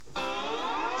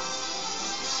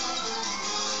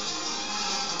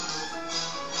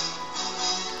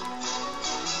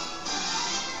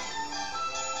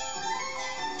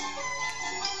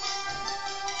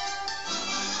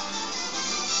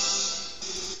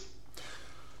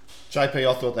JP,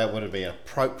 I thought that would be an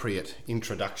appropriate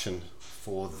introduction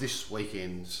for this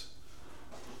weekend's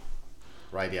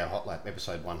Radio Hot Lap,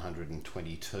 episode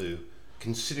 122.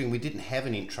 Considering we didn't have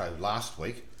an intro last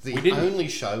week, the only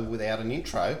show without an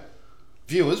intro.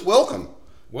 Viewers, welcome.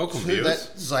 Welcome, to viewers.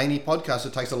 that zany podcast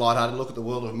that takes a light-hearted look at the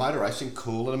world of motor racing,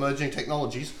 cool and emerging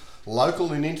technologies,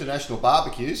 local and international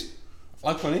barbecues,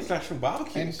 Local and international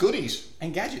barbecues. and goodies.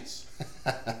 And gadgets.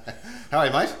 How are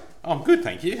you, mate? I'm good,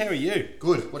 thank you. How are you?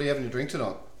 Good. What are you having to drink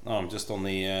tonight? Oh, I'm just on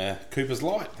the Cooper's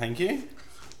Light, thank you.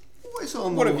 Always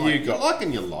on What the have light. you got? You're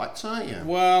liking your lights, aren't you?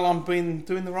 Well, I've been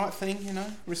doing the right thing,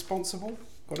 responsible.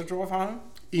 Got to drive home.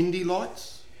 Indie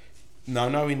lights?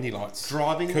 No Indy lights.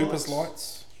 Driving Cooper's lights?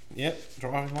 lights. Yep,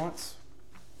 driving lights.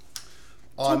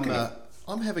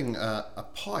 I'm having a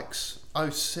Pikes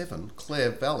 07 Clare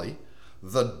Valley,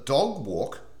 the Dog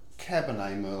Walk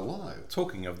Cabernet Merlot.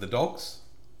 Talking of the dogs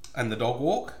and the dog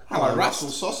walk. Hello, Russ. Russell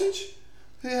Sausage,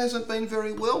 who hasn't been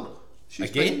very well.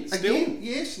 Again? Still? Again,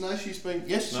 yes, no, she's been,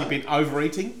 yes, no. She's been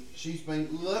overeating. She's been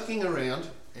lurking around,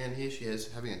 and here she is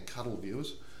having a cuddle,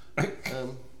 viewers.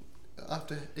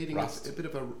 After eating a bit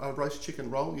of a roast chicken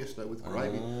roll yesterday with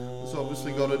gravy, it's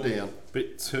obviously got her down.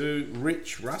 Bit too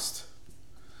rich, Rust.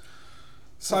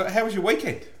 So, how was your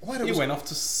weekend? You went off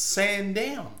to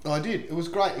Sandown. I did. It was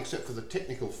great, except for the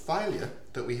technical failure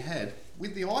that we had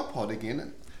with the iPod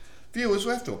again. Viewers,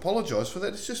 we have to apologise for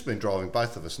that. It's just been driving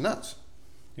both of us nuts.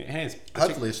 It has.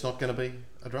 Hopefully it's not going to be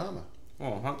a drama.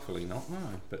 Well, hopefully not, no.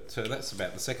 But that's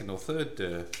about the second or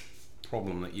third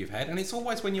problem that you've had, and it's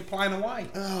always when you're playing away.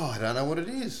 Oh, I don't know what it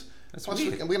is. That's we're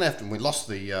weird. going to have to. We lost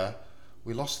the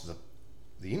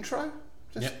intro.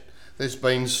 Yep. There's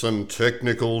been some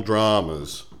technical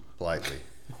dramas lately.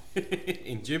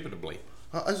 Indubitably.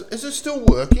 Is it still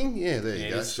working? Yeah, there you Yeah,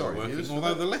 go. it's still working. viewers.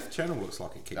 Although the left channel looks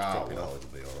like it keeps dropping well, off. it'll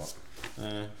be all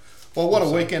right. Uh, Well, what a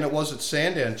weekend it was at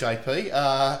Sandown,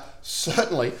 JP.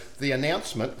 Certainly, the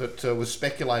announcement that was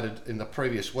speculated in the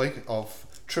previous week of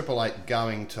Triple Eight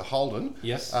going to Holden,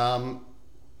 Yes.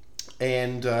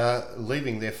 and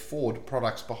leaving their Ford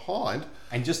products behind.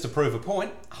 and just to prove a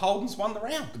point, Holden's won the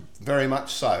round. Very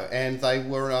much so, and they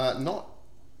were not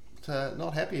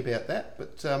happy about that.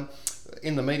 But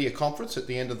in the media conference at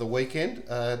the end of the weekend,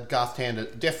 Garth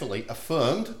Tander definitely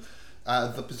affirmed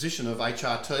the position of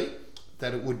HRT,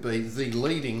 that it would be the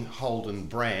leading Holden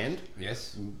brand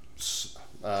Yes.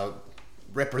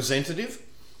 representative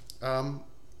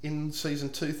in season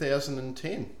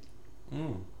 2010.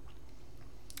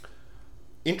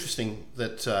 Interesting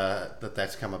that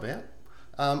that's come about,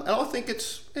 and I think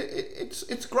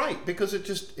it's great because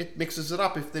it mixes it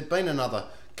up. If there'd been another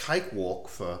cakewalk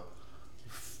for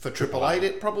Triple Eight,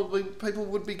 it probably people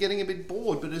would be getting a bit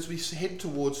bored. But as we head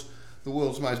towards the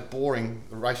world's most boring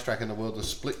racetrack in the world, the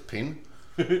Split Pin,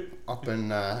 up in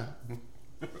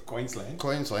Queensland.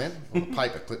 or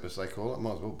Paperclip as they call it,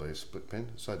 might as well be a Split Pin,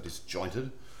 so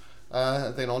disjointed.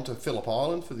 Then on to Phillip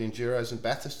Island for the Enduros and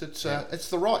Bathurst. It's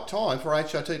the right time for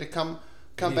HRT to come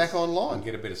back online. And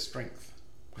get a bit of strength,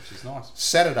 which is nice.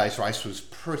 Saturday's race was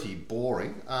pretty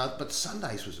boring, but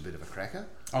Sunday's was a bit of a cracker.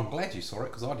 I'm glad you saw it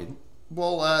because I didn't.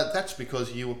 Well, that's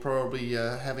because you were probably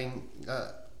having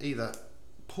either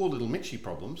poor little Mitchie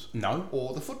problems, No.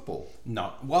 or the football.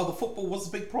 No. Well, the football was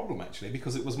the big problem actually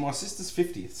because it was my sister's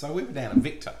 50th, so we were down at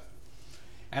Victor.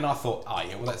 And I thought, oh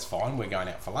yeah, well that's fine. We're going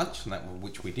out for lunch, and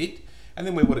which we did. And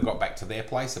then we would have got back to their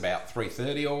place about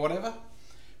 3:30 or whatever.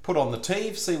 Put on the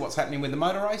TV, see what's happening with the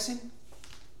motor racing.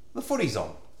 The footy's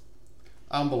on.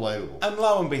 Unbelievable. And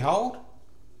lo and behold,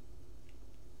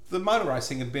 the motor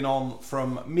racing had been on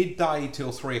from midday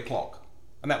till 3 o'clock.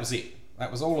 And that was it.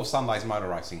 That was all of Sunday's motor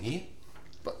racing here.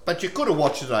 But you could have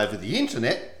watched it over the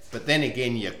internet, but then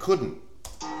again you couldn't.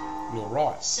 You're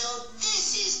right. So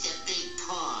this is the big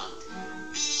pond.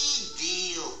 Big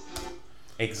deal.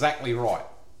 Exactly right.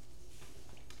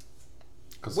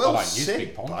 Because Well I don't use said,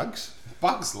 big pond. Bugs.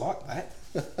 Bugs like that.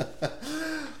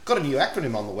 Got a new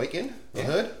acronym on the weekend, I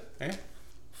heard, Yeah.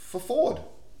 for Ford.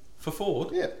 For Ford.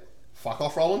 Yeah. Fuck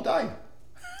off Roland Dane.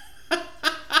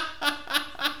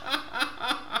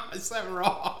 Is that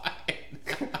right?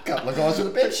 Couple of guys with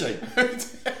a bed sheet.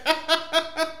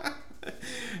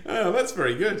 Oh, that's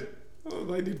very good. Oh,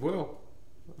 they did well.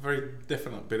 A very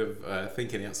definite bit of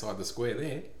thinking outside the square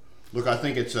there. Look, I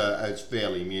think it's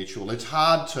fairly mutual. It's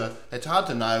hard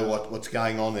to know what's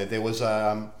going on there. There was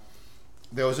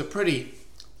a pretty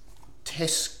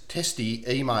testy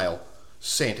email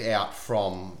sent out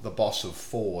from the boss of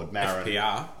Ford, Marin.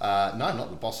 FPR? No, not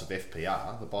the boss of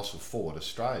FPR, the boss of Ford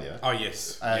Australia. Oh,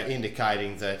 yes.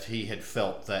 Indicating that he had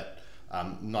felt that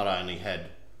not only had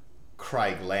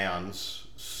Craig Lowndes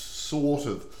sort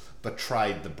of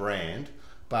betrayed the brand,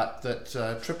 but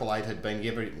that Triple Eight had been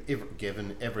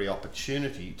given every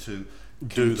opportunity to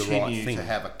Do the right continue thing. to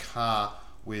have a car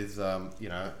with,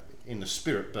 in the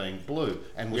spirit being blue,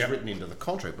 and was Yep. written into the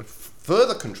contract. But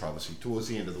further controversy towards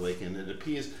the end of the weekend, it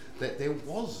appears that there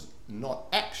was not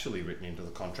actually written into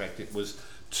the contract. It was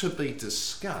to be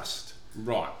discussed.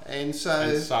 Right. And so,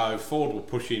 And so Ford were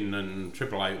pushing, and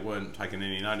Triple Eight weren't taking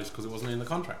any notice because it wasn't in the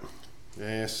contract.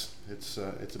 yes, it's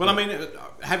a But I bit- mean,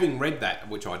 having read that,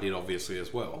 which I did obviously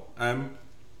as well,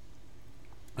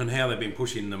 and how they've been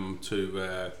pushing them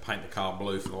to paint the car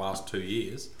blue for the last 2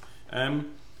 years,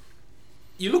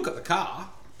 you look at the car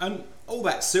and all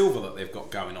that silver that they've got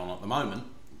going on at the moment,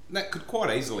 that could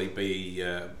quite easily be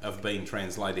have been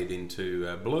translated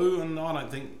into blue, and I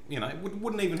don't think, it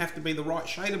wouldn't even have to be the right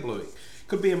shade of blue. It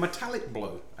could be a metallic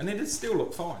blue, and it'd still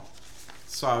look fine.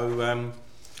 So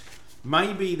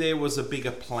maybe there was a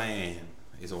bigger plan,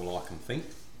 is all I can think.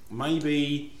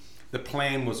 Maybe the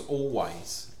plan was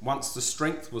always, once the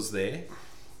strength was there,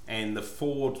 and the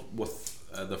Ford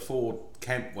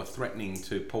camp were threatening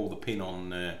to pull the pin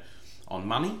on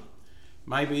money.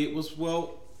 Maybe it was,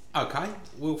 well, okay,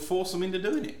 we'll force them into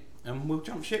doing it, and we'll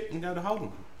jump ship and go to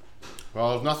Holden.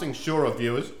 well, there's nothing sure of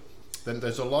viewers. Then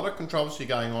there's a lot of controversy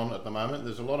going on at the moment.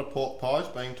 There's a lot of pork pies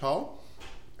being told,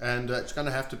 and it's going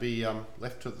to have to be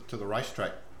left to the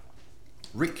racetrack.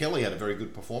 Rick Kelly had a very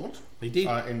good performance. He did.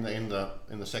 In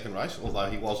the second race, although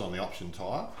he was on the option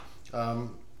tyre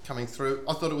coming through.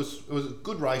 I thought it was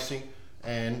good racing,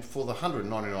 and for the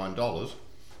 $199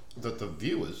 that the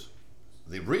viewers,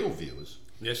 the real viewers,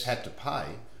 Yes. had to pay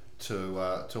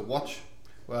to watch.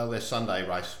 Well, their Sunday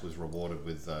race was rewarded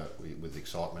with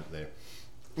excitement there.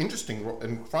 Interesting,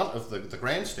 in front of the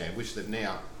grandstand, which they've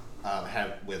now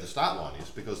have where the start line is,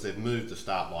 because they've moved the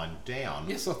start line down.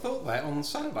 Yes, I thought that on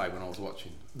Saturday when I was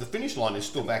watching. The finish line is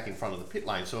still back in front of the pit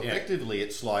lane, so Yeah. effectively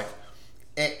it's like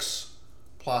X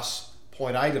plus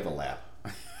 0.8 of a lap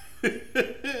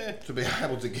to be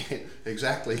able to get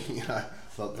exactly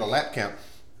the lap count.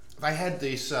 They had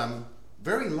this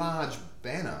very large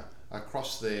banner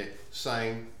across there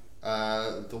saying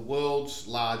the world's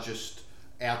largest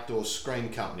outdoor screen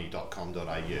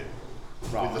company.com.au,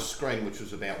 with the screen which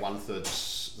was about 1/3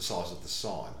 the size of the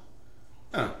sign.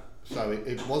 Oh. So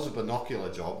it was a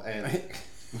binocular job, and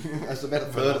it's about a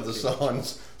third of the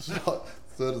signs,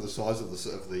 third of the size of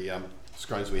the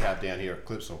screens we have down here at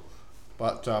Clipsal.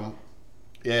 But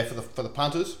yeah, for the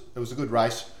punters, it was a good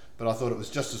race, but I thought it was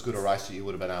just as good a race that you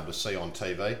would have been able to see on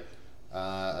TV.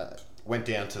 Went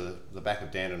down to the back of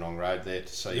Dandenong Road there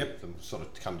to see Yep. them sort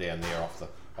of come down there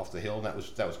off the hill, and that was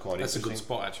quite That's a interesting. good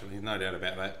spot, actually. No doubt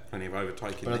about that. Plenty of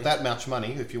overtaking But at there. that much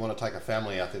money, if you want to take a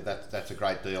family out there, that's a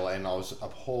great deal. And I was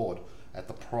abhorred at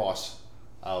the price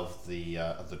of the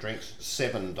drinks.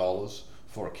 $7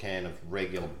 for a can of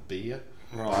regular beer,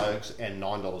 Right. Bogues, and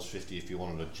 $9.50 if you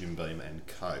wanted a Jim Beam and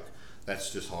Coke.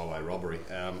 That's just highway robbery.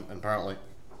 And apparently,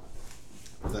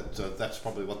 that's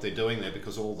probably what they're doing there,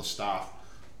 because all the staff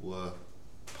were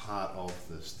part of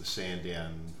the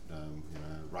Sandown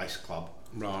race club.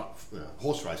 Right.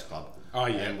 Horse race club. Oh,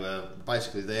 yeah. And we're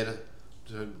basically there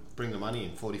to bring the money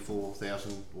in.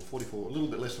 44,000 or 44, a little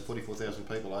bit less than 44,000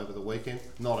 people over the weekend.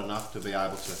 Not enough to be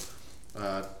able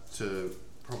to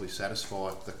probably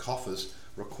satisfy the coffers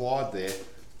required there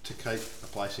to keep the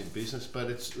place in business. But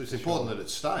it's important that it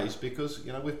stays, because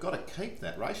we've got to keep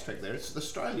that racetrack there. It's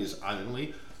Australia's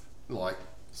only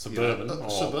Suburban. or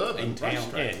suburban in town.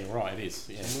 racetrack. Yeah, you're right, it is.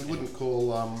 Yeah. And we wouldn't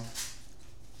call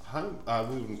we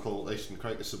wouldn't call Eastern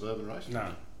Creek a suburban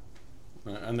racetrack.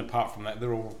 No. And apart from that,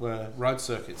 they're all road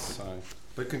circuits. So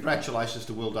But congratulations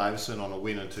to Will Davison on a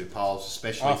win and 2 poles,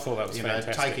 especially I thought that was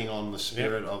fantastic. taking on the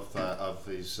spirit of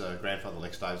his grandfather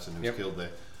Lex Davison, who was Yep. killed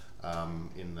there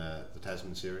in the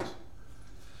Tasman series.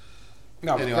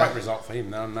 no, it was Anyway. a great result for him.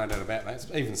 No doubt about that.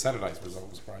 Even Saturday's result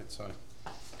was great. So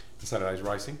Saturday's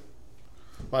racing.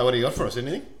 Well, what do you got for us?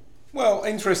 Anything? Well,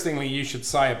 interestingly, you should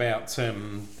say about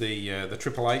the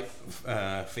Triple Eight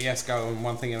fiasco and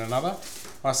one thing and another.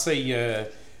 I see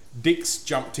Dix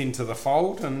jumped into the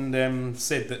fold and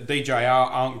said that DJR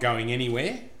aren't going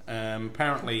anywhere.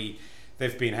 Apparently,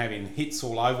 they've been having hits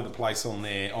all over the place on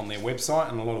their website,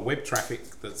 and a lot of web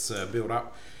traffic that's built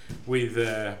up with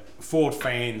Ford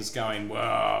fans going,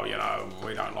 well,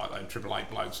 we don't like those Triple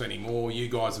Eight blokes anymore. You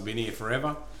guys have been here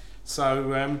forever.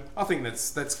 So I think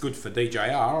that's good for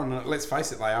DJR, and let's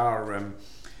face it, they are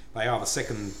the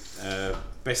second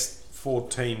best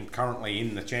Ford team currently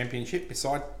in the championship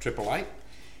beside Triple Eight,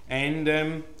 and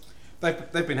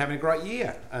they've been having a great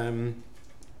year.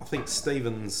 I think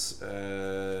Stevens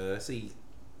is he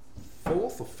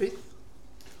 4th or 5th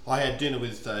I had dinner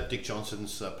with Dick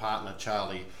Johnson's partner,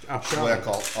 Charlie Charlie.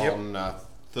 Schwerkolt, Yep. on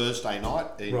Thursday night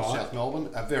in Right. South Melbourne.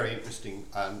 A very interesting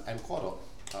and quite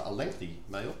a lengthy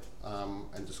meal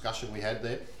and discussion we had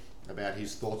there about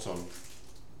his thoughts on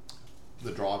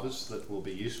the drivers that will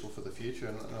be useful for the future.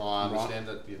 And I understand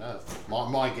that, you know,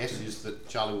 my guess is that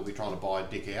Charlie will be trying to buy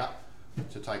Dick out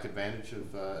to take advantage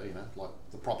of, you know, like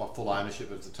the proper full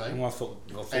ownership of the team. Well, I thought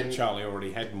And- Charlie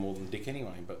already had more than Dick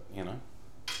anyway, but you know.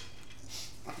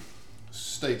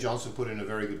 Steve Johnson put in a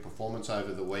very good performance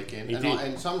over the weekend. He And did.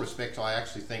 in some respects, I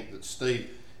actually think that Steve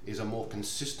is a more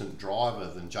consistent driver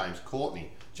than James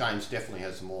Courtney. James definitely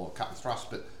has more cut and thrust,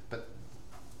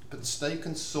 but Steve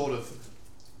can sort of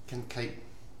keep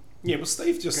Yeah, but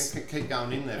Steve just can keep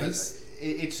going in there. But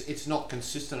He's- it's not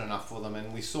consistent enough for them,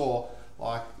 and we saw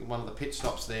like in one of the pit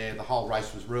stops there, the whole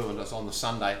race was ruined. It was on the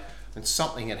Sunday, and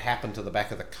something had happened to the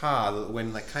back of the car that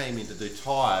when they came in to do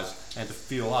tyres and to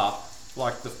fuel up,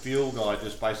 like the fuel guy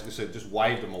just basically said, just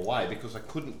waved them away because they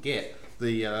couldn't get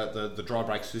the dry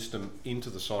brake system into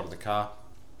the side of the car.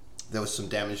 There was some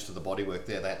damage to the bodywork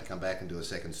there. They had to come back and do a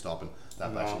second stop, and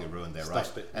that basically ruined their race.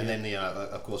 Stopped it, And yeah. then,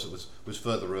 of course, it was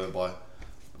further ruined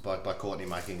by Courtney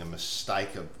making a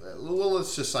mistake of, well,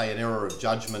 let's just say an error of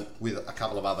judgment with a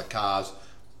couple of other cars.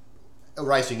 A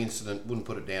racing incident, wouldn't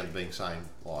put it down to being saying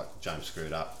like James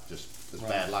screwed up, just it's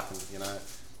bad luck, and you know,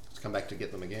 it's come back to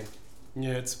get them again.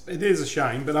 Yeah, it is a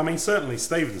shame, but I mean, certainly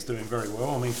Stephen's doing very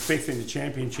well. I mean, 5th in the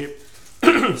championship.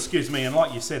 Excuse me, and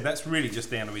like you said, that's really just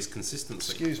down to his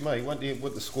consistency. Excuse me, what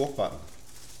the squawk button?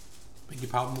 beg your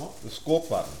pardon, what? The squawk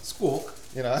button. Squawk.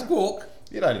 You know, Squawk.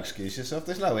 you don't excuse yourself.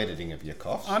 There's no editing of your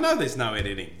coughs. I know there's no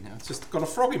editing. It's just got a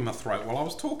frog in my throat while I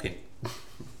was talking.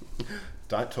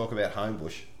 Don't talk about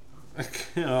Homebush.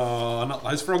 Oh, not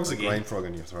those frogs again. Green frog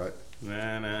in your throat.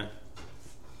 No.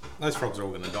 Those frogs are all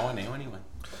going to die now anyway.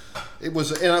 It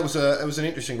was an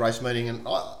interesting race meeting, and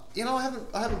I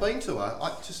haven't been to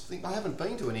I haven't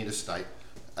been to an interstate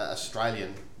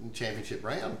Australian championship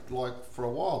round like for a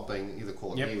while, being either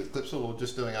caught Yep. here with Clipsal or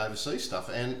just doing overseas stuff,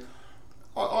 and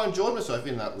I enjoyed myself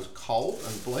in that it was cold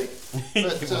and bleak, but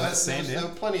Well, that's sand, there were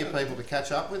plenty of people to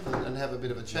catch up with and have a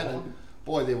bit of a chat, and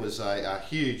boy, there was a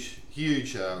huge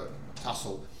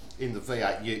tussle in the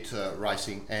V8 Ute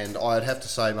racing, and I'd have to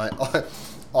say, mate,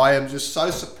 I am just so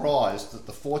surprised that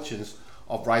the fortunes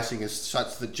of racing is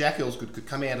such that Jack Elsgood could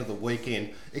come out of the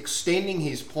weekend extending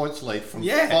his points lead from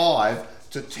 5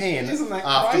 to 10 Isn't that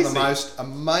after crazy? the most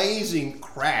amazing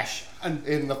crash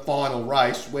in the final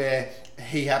race where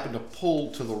he happened to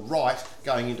pull to the right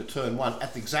going into turn 1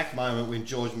 at the exact moment when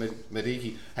George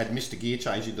Mediki had missed a gear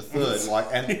change into third,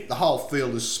 and the whole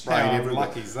field is sprayed How everywhere.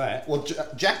 unlucky is that? Well,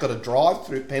 Jack got a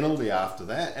drive-through penalty after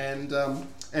that, and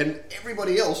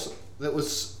everybody else that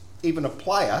was even a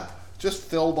player just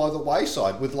fell by the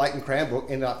wayside. With Leighton Cranbrook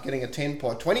ended up getting a 20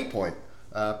 point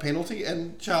penalty,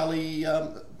 and Charlie,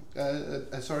 and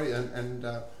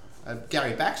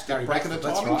Gary Baxter breaking a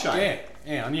that's timing right. chain.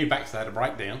 Yeah, I knew Baxter had a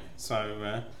breakdown,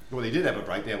 so Well, he did have a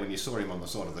breakdown when you saw him on the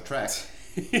side of the track,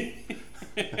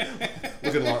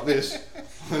 looking like this.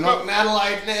 We're not in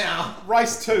Adelaide now.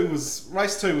 race two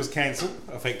was cancelled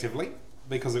effectively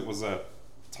because it was a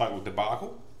total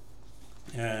debacle.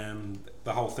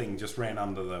 The whole thing just ran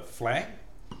under the flag,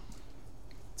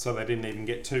 so they didn't even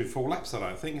get 2 full laps. I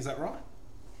don't think. Is that right?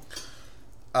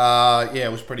 Yeah,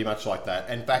 it was pretty much like that.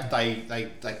 In fact,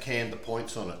 they canned the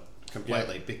points on it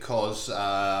completely because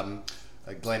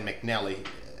Glenn McNally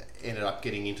ended up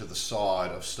getting into the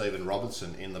side of Stephen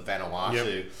Robertson in the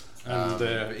Vanuatu.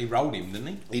 And he rolled him, didn't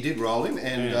he? He did roll him,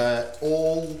 and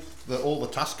all the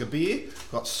Tusker beer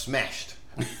got smashed.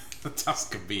 The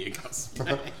Tusker beer got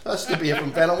smashed. Tusker beer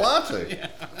from Vanuatu.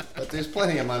 But there's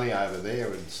plenty of money over there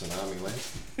in Tsunami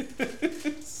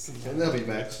Land. And they'll be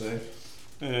back soon.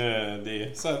 Oh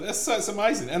dear. So it's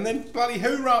amazing. And then bloody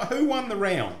who won the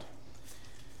round?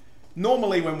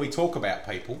 Normally when we talk about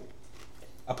people,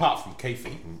 apart from Keefe,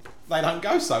 they don't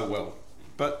go so well.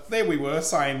 But there we were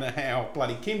saying how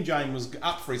bloody Kim Jane was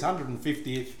up for his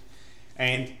 150th,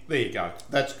 and there you go.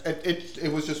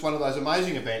 It was just one of those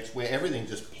amazing events where everything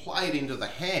just played into the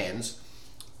hands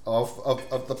of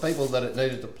the people that it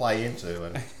needed to play into.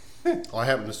 And I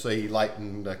happened to see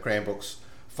Leighton Cranbrook's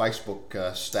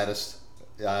Facebook status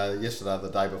yesterday or the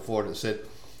day before, and it said,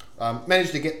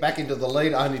 managed to get back into the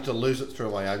lead only to lose it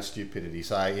through my own stupidity.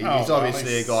 So he's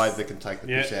obviously a guy that can take the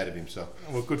piss out of himself.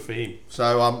 Well, good for him.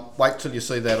 So wait till you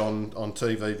see that on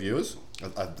TV, viewers.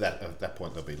 At that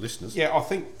point, there'll be listeners. Yeah, I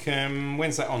think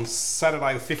when's that, on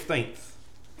Saturday the 15th?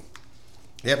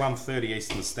 Yep. 1:30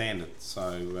 Eastern Standard.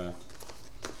 So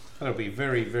That'll be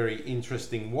very, very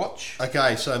interesting watch.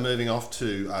 Okay, so moving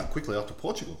quickly off to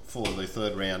Portugal for the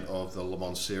third round of the Le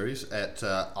Mans Series at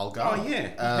Algarve. Oh,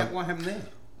 yeah. What happened there?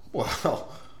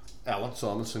 Well, Alan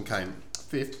Simonson came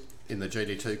fifth in the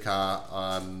GT2 car.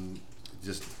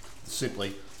 Just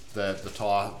simply the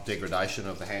tyre degradation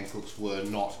of the Hancooks were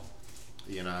not,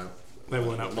 they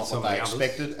weren't up not to what they others.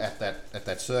 expected at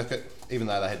that circuit, even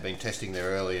though they had been testing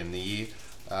there early in the year.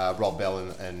 Rob Bell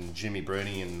and Jimmy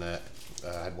Bruni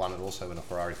had won it also in a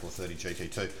Ferrari 430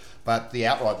 GT2. But the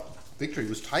outright victory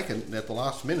was taken at the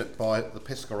last minute by the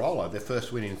Pescarolo, their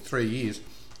first win in 3 years.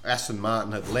 Aston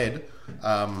Martin had led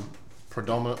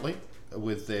predominantly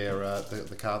with their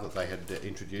the car that they had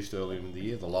introduced earlier in the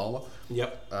year, the Lola.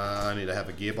 Yep. Only to have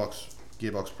a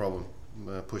gearbox problem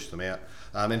push them out.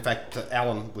 In fact,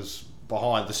 Alan was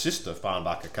behind the sister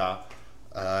Farnbacher car,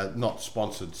 not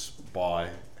sponsored by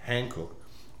Hankook,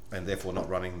 and therefore not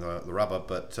running the rubber,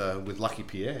 but with Lucky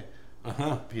Pierre,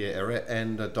 Pierre Eret,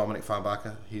 and Dominic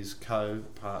Farnbacher, his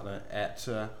co-partner at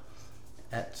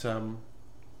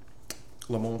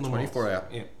Le Mans 24 Hour.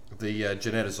 Yeah. The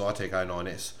Janetta Zytek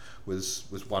 09S was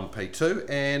 1P2,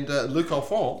 and Luc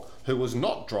Alphon, who was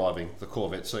not driving the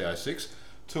Corvette C06,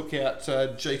 took out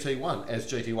GT1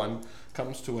 as GT1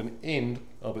 comes to an end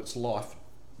of its life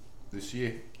this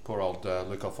year. Poor old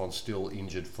Luc Alphon's still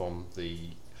injured from the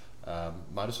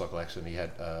motorcycle accident he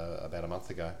had about a month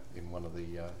ago in one of the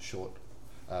short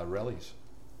rallies.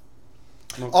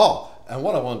 Oh, and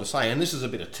what I wanted to say, and this is a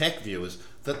bit of tech, viewers,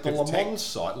 that the Le Mans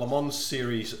site,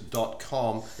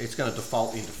 LeMansSeries.com, it's going to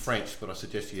default into French, but I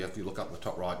suggest if you look up in the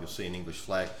top right, you'll see an English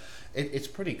flag. It's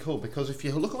pretty cool because if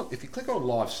you click on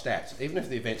live stats, even if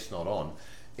the event's not on,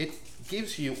 it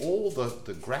gives you all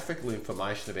the graphical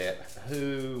information about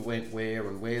who went where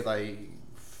and where they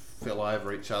fell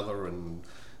over each other and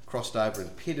crossed over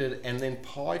and pitted, and then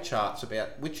pie charts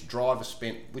about which driver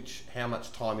spent how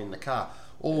much time in the car.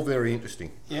 All very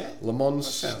interesting. Yeah. Le Mans,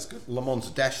 that sounds good.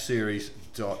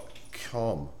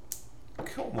 LeMans-series.com.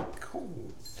 Cool.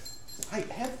 Hey,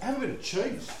 have a bit of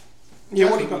cheese.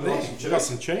 Yeah, what do you got Would you there? like some You got cheese?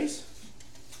 some cheese?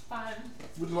 Fine.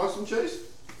 Would you like some cheese?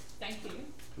 Thank you.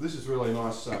 This is really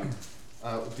nice.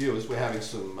 Viewers, we're having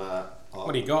some...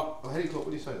 What do you got? What do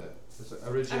you say that? It's a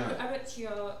Reggiano.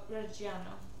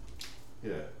 Reggiano.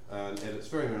 Yeah, and it's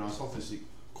very, very nice. Obviously,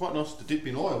 quite nice to dip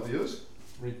in oil, viewers.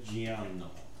 Reggiano.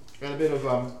 And a bit of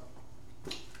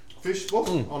fish sauce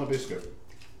on a biscuit,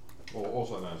 or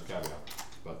also known as caviar,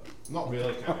 but not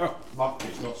really caviar.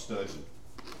 Buckfish, not sturgeon.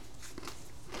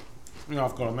 Yeah,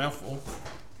 I've got a mouthful.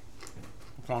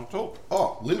 I can't talk.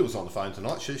 Oh, Linda was on the phone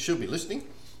tonight. She'll be listening,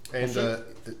 and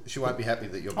she won't be happy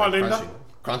that you're Hi, Linda.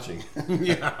 crunching.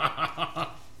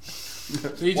 So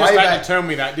you just Way had back- to tell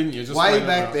me that, didn't you? Just Way let it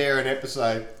back know. there in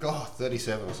episode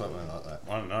 37 or something like that.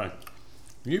 I don't know.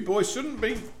 You boys shouldn't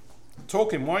be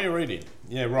talking while you're eating.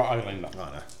 Yeah, right, Linda.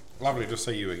 I know. Lovely to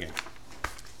see you again.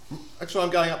 Actually, I'm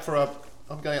going up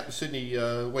to Sydney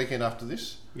weekend after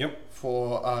this Yep.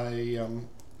 for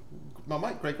my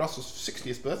mate Greg Russell's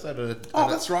 60th birthday.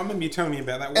 That's right. I remember you telling me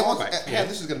about that a while back. Yeah,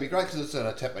 this is going to be great because it's at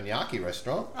a teppanyaki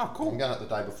restaurant. Oh, cool. I'm going up the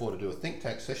day before to do a think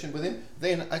tank session with him.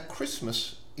 Then a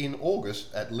Christmas in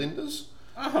August at Linda's,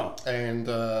 Oh. and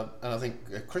I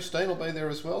think Christine will be there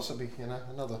as well. So it'll be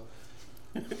another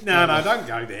No, don't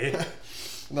go there.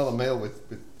 another meal with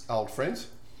old friends.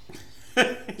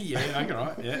 Yeah, okay,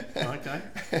 right. Yeah, okay.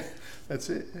 That's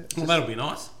it. Well, that'll be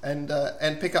nice. And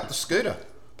pick up the scooter.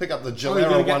 Pick up the you're Gilera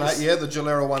gonna get 180. this- Yeah, the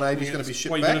Gilera 180 is going to be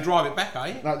shipped Well, you're going to back. drive it back, are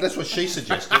you? No, that's what she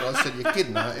suggested. I said, "You're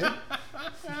kidding, aren't you?"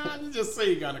 You just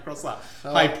see you going across that.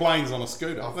 Hey, planes on a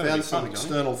scooter. I That'd be found some funny, Johnny.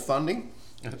 external funding.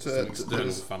 Some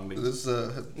external funding. There's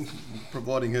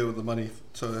providing her with the money,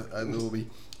 so there will be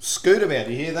scooter bound.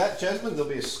 You hear that, Jasmine? There'll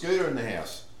be a scooter in the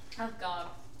house. Oh God.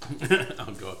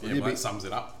 Oh, God. Yeah, you well, be- that sums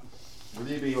it up. Will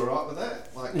you be all right with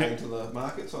that? Like going to the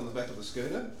markets on the back of the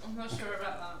scooter? I'm not sure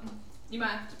about that. You might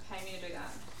have to pay me to do that.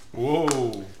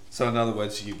 Whoa. So in other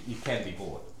words, you can be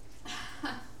bought.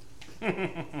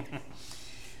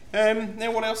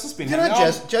 Now, what else has been You know,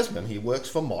 happening? Jasmine, he works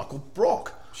for Michael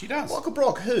Brock. She does. Michael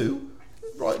Brock, who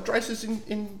races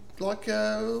in like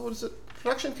what is it,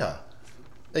 production car,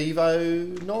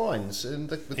 Evo 9s, and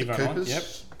with the Evo 9, Coopers yep.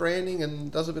 branding,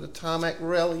 and does a bit of tarmac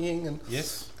rallying, and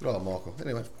Yes. good old Michael.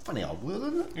 Anyway, funny old world,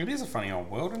 isn't it? It is a funny old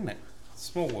world, isn't it?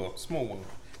 Small world, small world.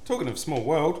 Talking of small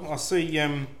world, I see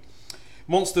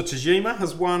Monster Tajima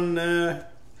has won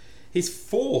his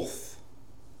 4th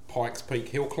Pikes Peak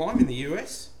hill climb in the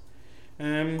US.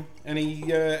 And he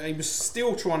was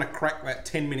still trying to crack that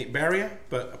 10-minute barrier,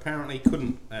 but apparently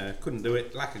couldn't do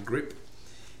it, lack of grip.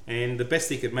 And the best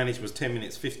he could manage was 10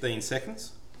 minutes 15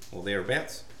 seconds, or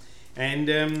thereabouts.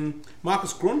 And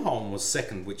Marcus Grunholm was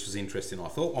second, which was interesting, I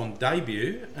thought, on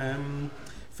debut.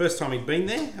 First time he'd been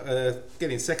there.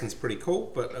 Getting second's pretty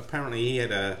cool, but apparently he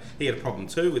had a problem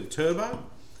too with the turbo.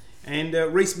 And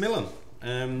Reece Millen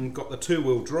got the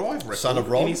two-wheel drive record Son of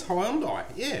Rob? in his Hyundai.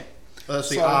 Yeah. That's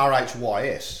the So-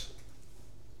 RHYS.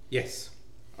 Yes.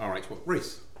 Alright, what?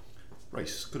 Reece?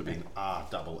 Reece could have been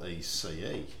REECE.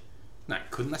 No, it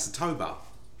couldn't. That's a tow bar.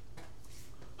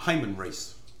 Heyman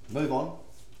Reece. Move on.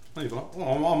 Move on.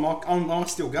 Well, I'm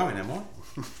still going, am I?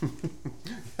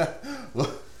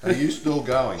 Look, are you still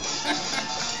going?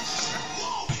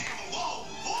 Whoa, Camel, whoa,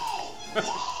 whoa,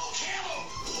 whoa, Camel,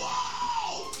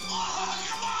 whoa!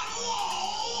 Come on,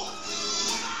 whoa!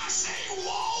 When I say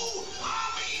whoa, I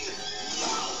mean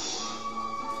whoa!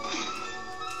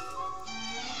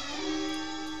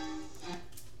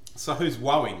 So who's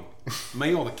woeing?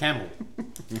 Me or the camel?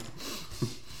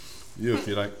 You, if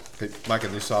you don't keep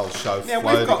making this whole show Now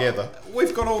flow together.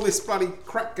 we've got all this bloody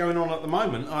crap going on at the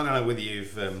moment. I don't know whether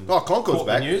you've Concorde's caught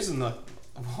back. the news and the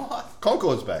what?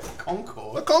 Concorde's back.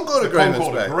 Concord. The Concord The Agreement's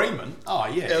Concord back. Agreement. Oh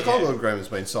yeah. Yeah, the Concord Agreement's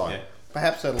been signed. Yeah.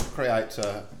 Perhaps that'll create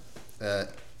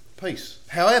peace.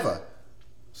 However,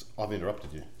 I've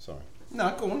interrupted you. Sorry.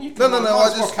 No, go on. You No, can, no, might I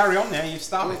as well just- carry on now. You've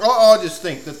started. I just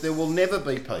think that there will never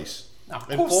be peace No, of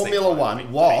in course there Formula won't One be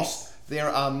whilst there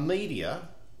are media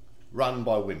run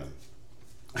by women.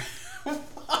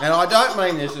 And I don't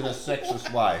mean this in a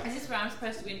sexist way. Is this where I'm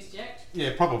supposed to interject?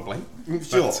 Yeah, probably.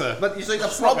 Sure, But, but you see, the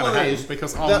it's not problem gonna is happen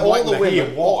because I'm that all waiting the to hear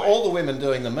women, why. all the women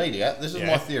doing the media. This is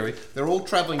Yeah. my theory. They're all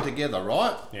travelling together,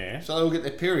 right? Yeah. So they all get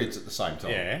their periods at the same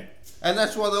time. Yeah. And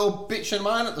that's why they all bitch and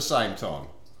moan at the same time.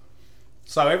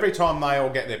 So every time they all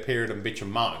get their period and bitch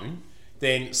and moan,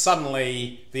 then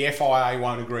suddenly the FIA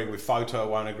won't agree with FOTO,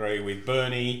 won't agree with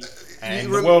Bernie, and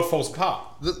You the world falls apart.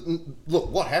 Look,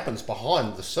 what happens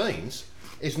behind the scenes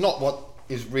is not what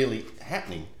is really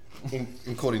happening,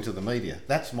 according to the media.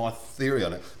 That's my theory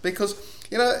on it. Because,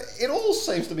 you know, it all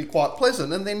seems to be quite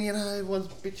pleasant, and then, you know, everyone's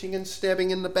bitching and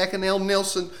stabbing in the back, and now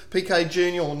Nelson Piquet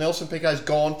Jr. or Nelson Piquet's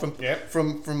gone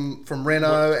from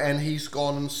Renault, and he's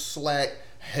gone and slacked.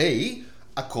 He,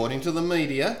 according to the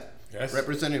media, Yes.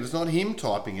 representative, it's not him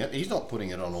typing it, he's not putting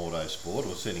it on Autosport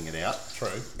or sending it out. True.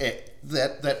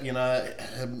 That you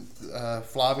know,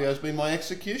 Flavio's been my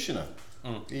executioner,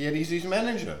 yet he's his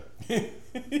manager.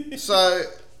 So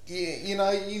you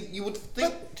know, you would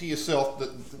think to yourself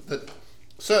that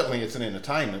certainly it's an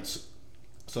entertainment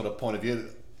sort of point of view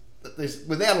that there's,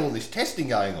 without all this testing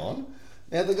going on,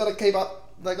 now they've got to keep up.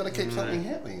 They've got to keep something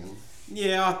happening.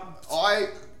 Yeah. I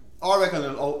reckon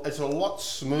it's a lot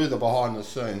smoother behind the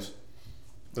scenes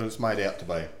than it's made out to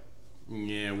be.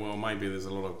 Yeah, well, maybe there's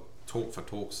a lot of talk for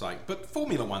talk's sake. But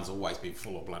Formula One's always been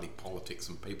full of bloody politics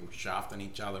and people shafting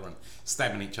each other and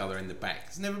stabbing each other in the back.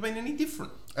 It's never been any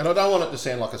different. And I don't want it to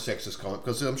sound like a sexist comment,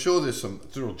 because I'm sure there's some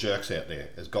little jerks out there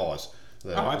as guys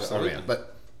that Oh, are absolutely. around.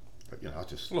 But you know, I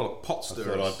just A lot of pot I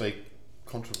stirrers. thought I'd be You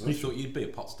controversial. thought you'd be a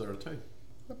pot stirrer too.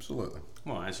 Absolutely.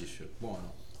 Well, as you should. Why not?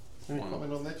 Any Why not?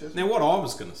 comment on that, Jess? Now, what I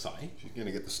was going to say She's going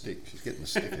to get the stick. She's getting the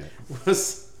stick out.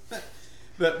 was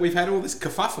that we've had all this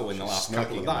kerfuffle in the last smirking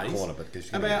couple in the of days corner, but 'cause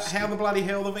you're gonna about get how stick. the bloody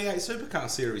hell the V8 Supercar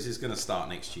Series is going to start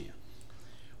next year.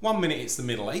 One minute it's the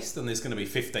Middle East and there's going to be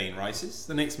 15 races.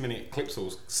 The next minute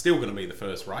Clipsal's still going to be the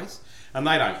first race, and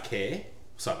they don't care,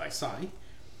 so they say.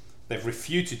 They've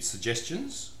refuted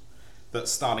suggestions that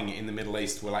starting it in the Middle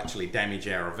East will actually damage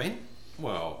our event.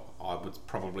 Well, I would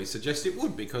probably suggest it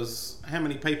would, because how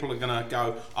many people are going to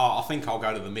go, oh, I think I'll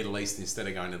go to the Middle East instead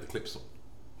of going to the Clipsal?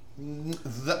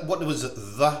 What was it?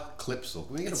 The Clipsal.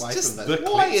 Can we get It's away just from the that?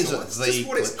 Why Clipsal. is it It's the just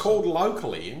what it's Clipsal? called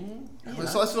locally. You know.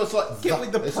 It's like Get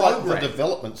with the it's like the program.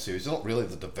 development series. It's not really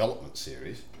the development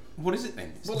series. What is it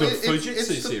then? It's Well, the it's Fujitsu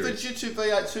the series. Fujitsu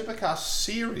V8 Supercar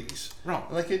series. Right.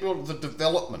 And they keep it the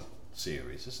development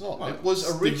series. It's not. Well, it was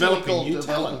it's originally developing called new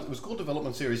development. talent. It was called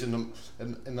development series in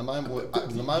the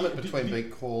moment between being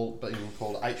called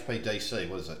HPDC.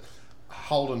 What is it?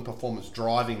 Holden Performance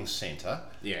Driving Centre.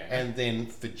 Yeah. And then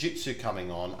Fujitsu coming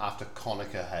on after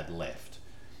Konica had left.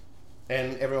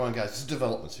 And everyone goes, it's a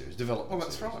development series, development Well,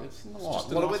 that's series. right. It's not.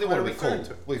 just a What, nice what way are of we referring called?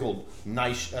 to it. We called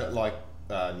nationwide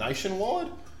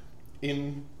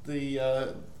in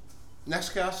the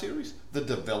NASCAR series, the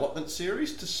development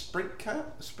series to Sprint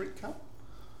Cup.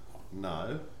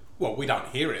 No, Well, we don't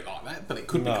hear it like that, but it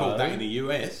could be No. called that in the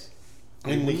US.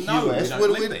 in the We know we US. don't Well,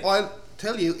 live there. I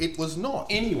tell you, it was not.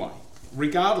 Anyway,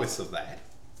 regardless of that,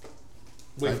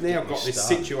 we've Don't now get me got this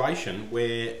started. situation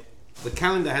where the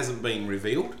calendar hasn't been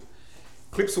revealed.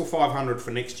 Clipsal 500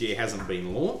 for next year hasn't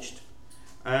been launched.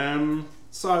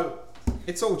 So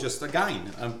it's all just,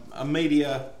 again, a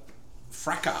media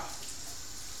fracas.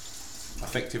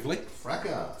 effectively.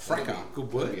 Fracker.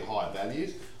 Good word. That'll be higher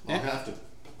values. Yeah. I'll have to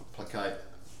placate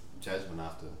Jasmine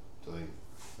after doing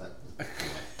that.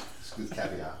 It's with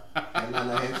caviar. And no,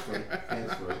 hands-free.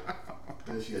 Hands-free.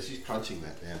 There she goes. She's crunching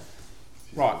that down.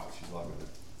 Right. She's liking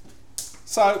it.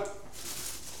 So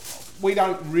we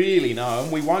don't really know,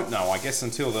 and we won't know, I guess,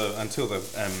 until the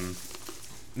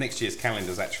next year's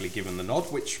calendar's actually given the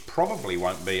nod, which probably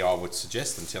won't be, I would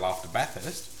suggest, until after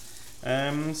Bathurst.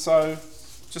 So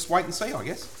just wait and see, I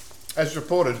guess. As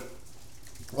reported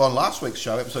on last week's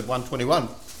show, episode 121,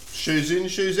 shoes in,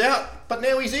 shoes out, but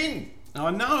now he's in. I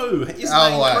know, isn't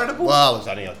that incredible? Well, it's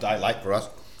only a day late for us.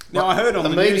 Now, I heard on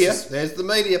the media. news- There's the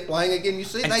media playing again. You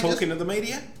see, And talking to the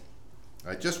media,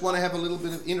 they just want to have a little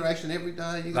bit of interaction every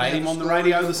day. they had him on the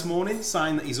radio this morning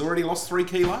saying that he's already lost 3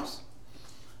 kilos.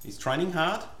 He's training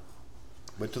hard.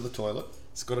 Went to the toilet.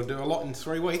 He's got to do a lot in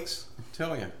 3 weeks, I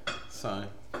tell you. So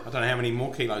I don't know how many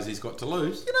more kilos he's got to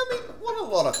lose. You know, I mean, what a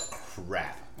lot of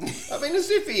crap. I mean,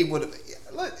 as if he would have.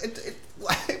 Like,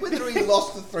 whether he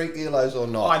lost the 3 kilos or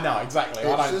not. I know, exactly. I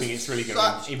It's don't just think it's really going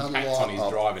such to a impact lot on his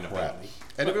of driving crap. ability.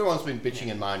 And everyone's been bitching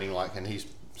and moaning, like, and he's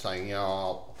saying, you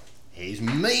know, he's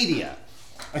media.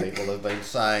 People have been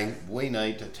saying, we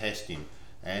need to test him.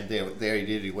 And there he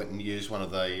did. He went and used one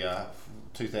of the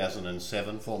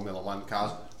 2007 Formula One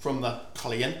cars from the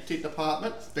Cliente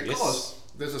department because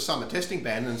there's a summer testing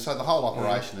ban, and so the whole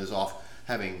operation is off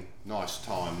having nice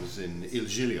times in Il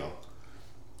Giglio.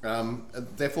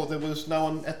 Therefore, there was no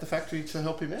one at the factory to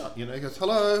help him out. You know, he goes,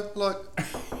 hello, like,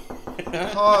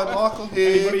 hi, Michael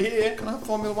here. Anybody here? Can I have a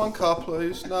Formula One car,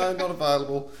 please? No, not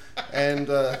available. And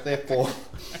therefore,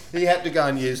 he had to go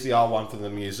and use the old one for the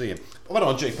museum. I went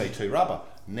on GP2 rubber.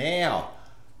 Now,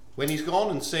 when he's gone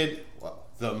and said, well,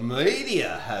 the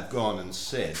media have gone and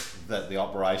said that the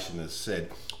operation has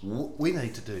said, we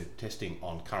need to do testing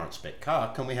on current spec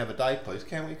car. Can we have a day, please?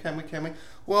 Can we?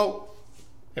 Well,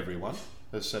 everyone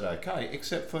has said okay,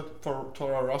 except for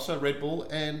Toro Rosso, Red Bull,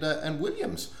 and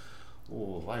Williams.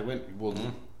 Oh, they went, well,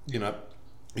 you know,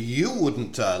 you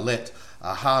wouldn't let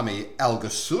Hami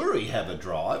Al-Ghassouri have a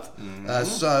drive,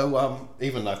 so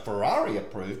even though Ferrari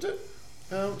approved it,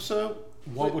 so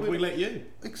Why would we let you?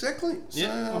 Exactly.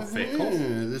 Yeah, so, fair call.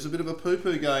 there's a bit of a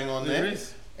poo-poo going on there. There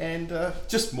is. And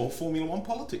Just more Formula One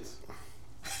politics.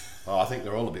 I think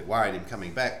they're all a bit worried him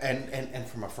coming back. And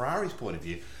from a Ferrari's point of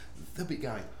view, they'll be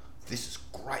going, this is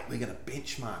great, we're going to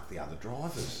benchmark the other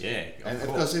drivers. Yeah, and of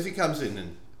course. because if he comes in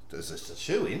and does a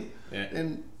shoe-in, Yeah.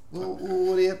 then well,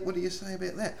 what do you say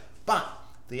about that? But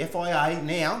the FIA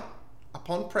now,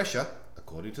 upon pressure,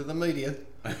 according to the media,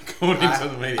 According to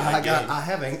the media, again. are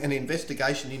having an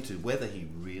investigation into whether he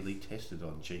really tested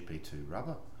on GP2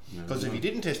 rubber. Because if he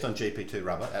didn't test on GP2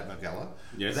 rubber at Mugello,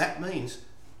 Yes. that means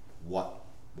what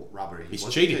rubber he He's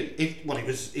was. cheating.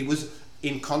 He was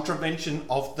in contravention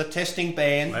of the testing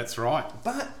ban. That's right.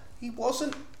 But he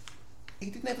wasn't. He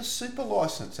didn't have a super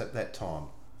license at that time.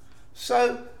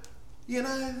 So, you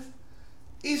know,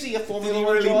 is he a Formula he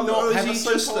One really driver, not or is have he a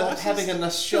super just license? having a Surely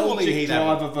nostalgic he'd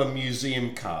have drive of a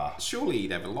museum car? Surely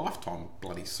he'd have a lifetime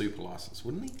bloody super license,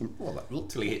 wouldn't he? Well,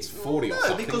 Till he hits 40 or no,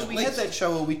 something. because at we least. had that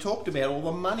show where we talked about all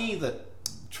the money that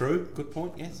True, good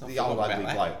point, yes. I The forgot old about ugly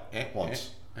that. bloke Yeah, wants.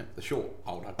 yeah. The short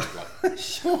old ugly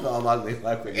bloke. I'm ugly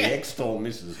bloke with the X-Tall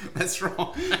misses. That's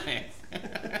right.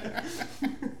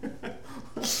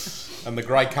 And the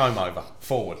grey comb over,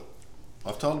 forward.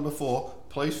 I've told him before,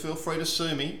 please feel free to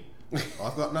sue me.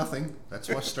 I've got nothing. That's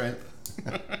my strength.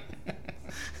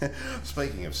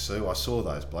 Speaking of sue, I saw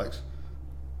those blokes,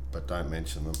 but don't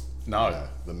mention them. No.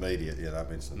 The media, yeah, don't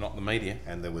mention them. Not the media.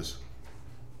 And there was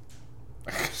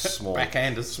small,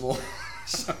 Backhanders. small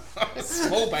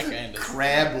Small backhanders.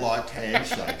 crab-like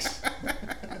handshakes.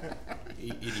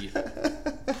 You idiot.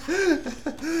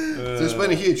 There's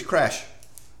been a huge crash.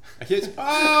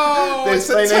 Oh, There's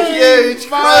it's been a a huge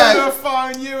crash.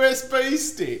 Vodafone USB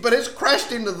stick. But it's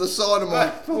crashed into the side of my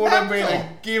That would have been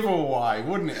laptop. a giveaway,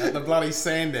 wouldn't it, at the bloody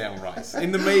Sandown race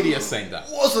in the media centre?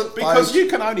 Wasn't, Because folks. you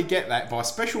can only get that by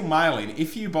special mail-in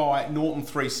if you buy Norton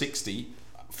 360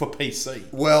 for PC.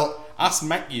 Well, Us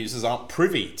Mac users aren't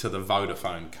privy to the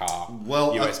Vodafone car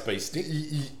USB stick.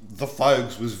 The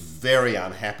Fogues was very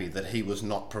unhappy that he was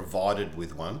not provided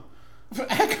with one.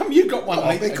 How come you got one?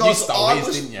 and you stole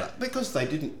his, didn't you? Because they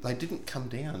didn't come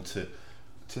down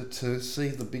to see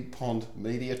the Big Pond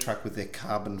media truck with their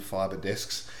carbon fibre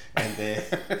desks and their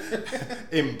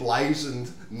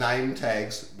emblazoned name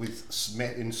tags with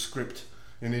in script,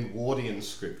 An Edwardian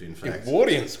script, in fact.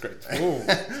 Edwardian script. Ooh.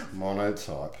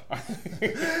 Monotype.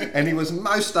 And he was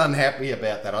most unhappy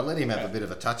about that. I let him have a bit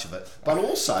of a touch of it. But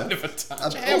also... Bit of a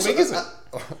touch. How How big is it?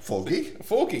 4 gig.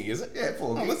 4 gig, is it? Yeah,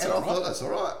 4 gig. Oh, that's and all I thought right. that's all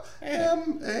right. Yeah.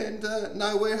 And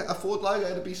nowhere a Ford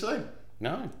logo to be seen.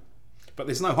 No. But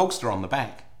there's no Hogster on the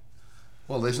back.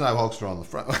 Well, there's no Hogster on the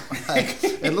front.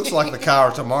 It looks like the car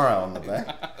of tomorrow on the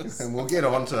back. And we'll get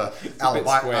on to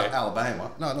square.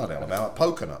 Alabama. No, not Alabama.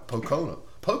 Pocono.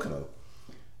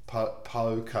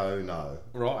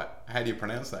 Right. How do you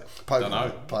pronounce that? Pocono. Don't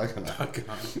know. Pocono.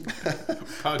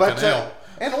 Pocono. But,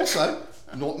 and also,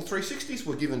 Norton 360s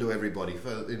were given to everybody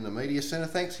in the media centre.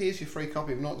 Thanks, here's your free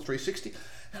copy of Norton 360.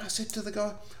 And I said to the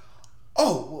guy,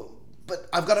 oh, well, but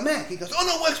I've got a Mac. He goes, oh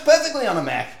no, it works perfectly on a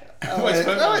Mac. No, it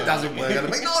doesn't work on a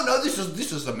Mac. No, this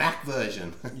is the Mac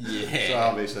version. Yeah. So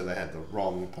obviously they had the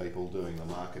wrong people doing the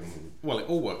marketing. Well, it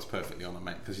all works perfectly on a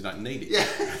Mac because you don't need it. Yeah.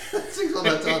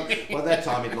 By that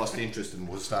time he'd lost interest and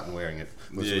was starting wearing it.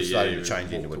 Was starting to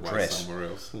change into a walked away dress. somewhere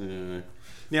else. Yeah.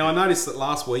 Now I noticed that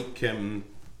last week. And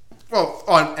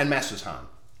Massa's home.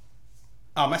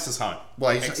 Massa's home.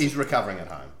 Well, he's recovering at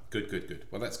home. Good.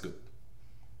 Well, that's good.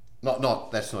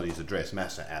 That's not his address.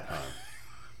 Massa at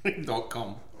home.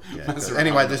 .com. Yeah, Massa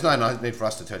anyway, at home. there's no need for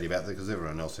us to tell you about that because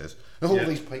everyone else has. All Yeah,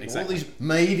 these people, exactly. all these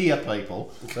media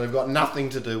people that have got nothing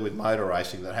to do with motor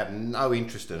racing, that have no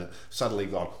interest in it, suddenly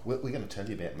gone, we're going to tell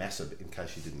you about Massa in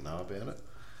case you didn't know about it.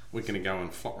 We're going to go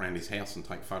and flop around his house and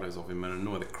take photos of him and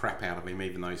annoy the crap out of him,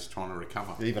 even though he's trying to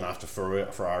recover. Even after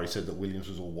Ferrari said that Williams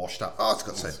was all washed up. Oh, it's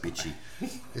got so bitchy.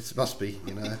 It must be,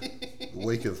 the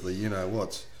week of the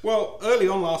you-know-whats. Well, early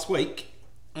on last week,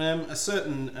 a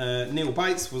certain Neil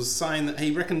Bates was saying that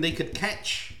he reckoned he could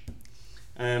catch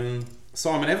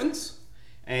Simon Evans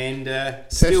and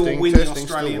still win the testing, still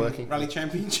Australian working. Rally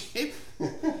Championship.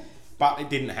 But it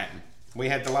didn't happen. We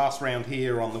had the last round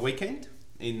here on the weekend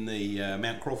in the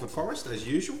Mount Crawford Forest, as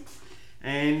usual.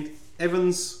 And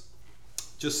Evans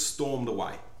just stormed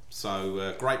away.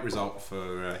 So, great result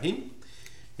for him.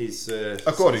 His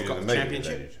According he's to got the the media,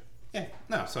 championship. that is. Yeah,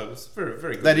 no, so it's very,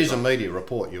 very good. That is a result. media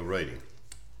report you're reading.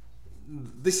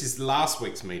 This is last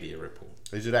week's media report.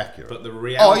 Is it accurate? But the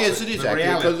reality... Oh, yes, it is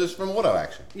accurate because it's from Auto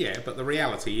Action. Yeah, but the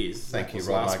reality is... Thank that you, was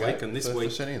Rob last Margate, week, and this for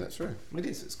week... sending that through. It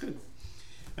is, it's good.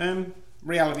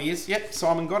 Reality is, yep,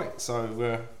 Simon got it.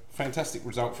 So, fantastic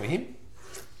result for him.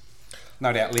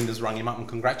 No doubt Linda's rung him up and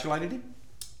congratulated him.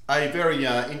 A very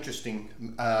interesting...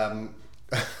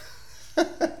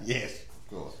 yes, of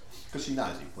course. Because she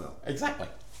knows him well. Exactly.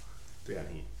 Down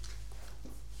here.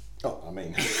 Oh, I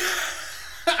mean...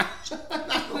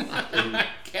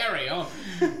 Carry on.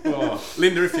 Oh,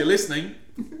 Linda, if you're listening,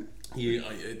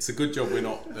 it's a good job we're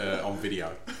not on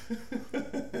video.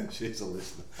 She's a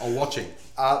listener. Or watching.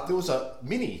 There was a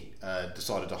Mini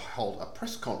decided to hold a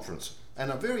press conference,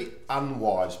 and a very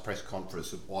unwise press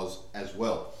conference it was as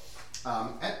well,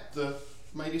 at the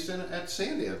media centre at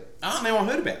Sandown. Ah, now I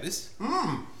heard about this.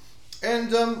 And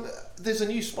there's a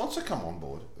new sponsor come on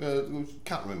board.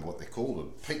 Can't remember what they're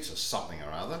called, Pizza something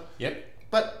or other. Yep.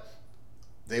 But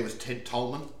there was Ted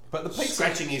Tolman, But the pizza-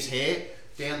 scratching his hair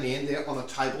down the end there on a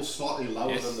table slightly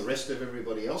lower Yes. than the rest of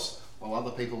everybody else, while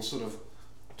other people sort of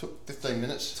took 15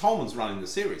 minutes. Tolman's running the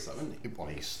series, though, isn't he? Well,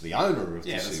 he's the owner of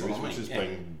Yeah, the that's series, what I which mean, has yeah.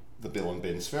 been the Bill and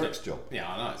Ben Sferrick's job.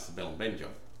 Yeah, I know, it's the Bill and Ben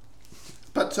job.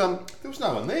 But there was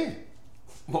no one there.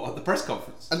 What, at the press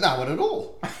conference? No one at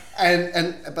all.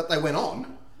 But they went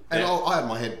on, and Yeah. I had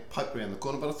my head poked around the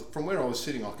corner. But from where I was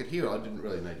sitting, I could hear it. I didn't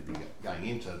really need to be going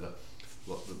into the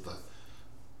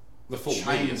The full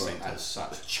chamber media centre. as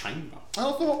such. The chamber. And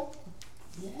I thought,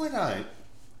 why don't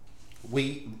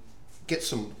we get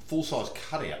some full-size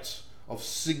cutouts of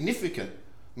significant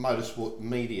motorsport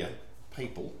media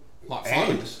people, Like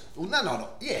and phones? well, no,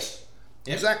 yes,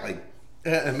 Yep. exactly.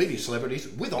 And media celebrities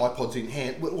with iPods in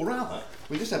hand, or rather,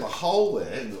 we just have a hole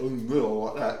there, and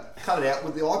like that, cut it out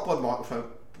with the iPod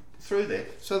microphone through there,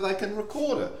 so they can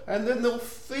record it, and then they'll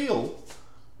feel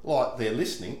like they're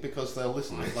listening because they'll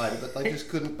listen to it later, but they just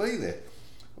couldn't be there.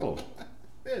 Well,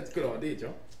 Yeah, it's a good idea,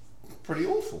 John. pretty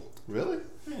awful, really.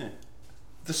 Yeah.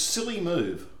 The silly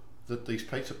move that these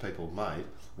pizza people made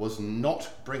was not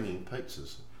bringing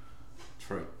pizzas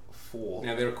True. for...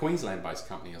 Now, they're a Queensland-based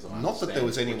company, as I understand. Not that there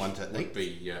was anyone which to would eat.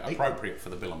 be appropriate for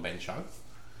the Bill and Ben show.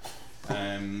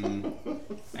 And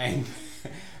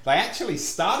they actually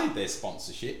started their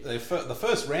sponsorship. The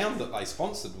first round that they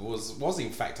sponsored was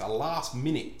in fact a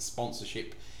last-minute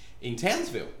sponsorship in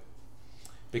Townsville,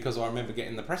 because I remember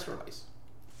getting the press release.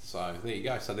 So there you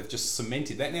go. So they've just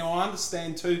cemented that. Now I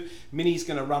understand too, Mini's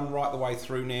going to run right the way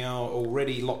through now,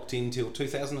 already locked in till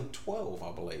 2012,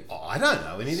 I believe. I don't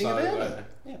know anything So, about it.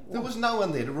 Yeah, There was no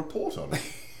one there to report on it.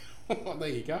 Well, there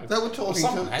you go. They were talking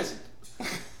Someone to... has.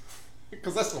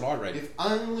 Because that's what I read. If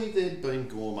only there'd been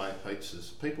gourmet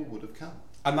pizzas, people would have come.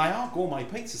 And they are gourmet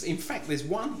pizzas. In fact, there's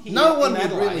one here No one in would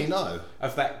Adelaide really know.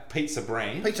 of that pizza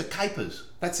brand. Pizza capers.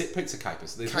 That's it, Pizza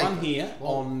Capers. There's Caper. one here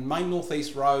on Main North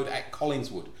East Road at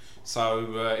Collingswood.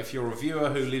 So if you're a viewer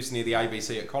who lives near the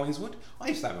ABC at Collingswood, I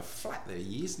used to have a flat there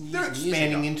years and years They're and years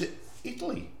expanding ago. into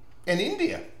Italy and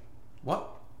India. What?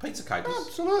 Pizza Capers?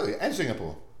 Absolutely. And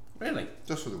Singapore. Really?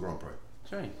 Just for the Grand Prix.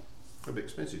 Gee. They'll be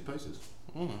expensive pizzas.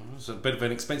 It's a bit of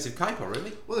an expensive caper,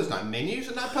 really. Well, there's no menus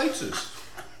and no pizzas.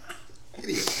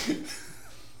 Idiot.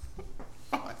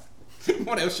 Right.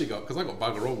 What else you got? Because I've got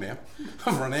bugger all now.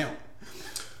 I've run out.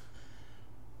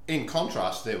 In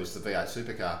contrast, there was the V8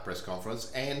 Supercar press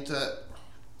conference, and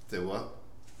there were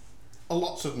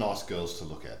lots of nice girls to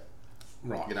look at.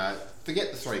 Right. You know,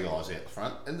 forget the three guys out the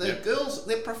front, and the Yep. girls,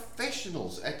 they're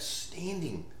professionals at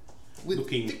standing with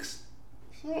Looking- dicks.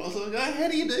 So I was like, how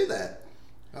do you do that?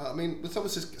 I mean, when someone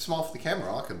says smile for the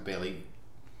camera, I can barely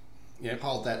Yep.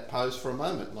 hold that pose for a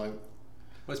moment. Like,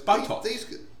 Well, it's Botox.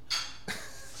 These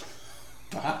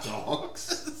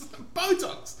Botox.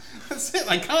 Botox. That's it.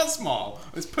 They can't smile.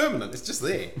 It's permanent. It's just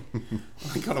there.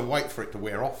 I've got to wait for it to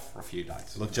wear off for a few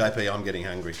days. Look, JP, I'm getting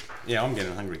hungry, Yeah, I'm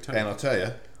getting hungry too. and I'll tell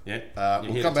you, Yeah. You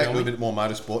we'll here come to back tell a little me? bit more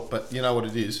motorsport, but you know what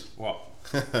it is. What?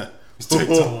 It's tech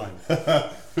time.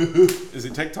 Is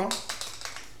it tech time?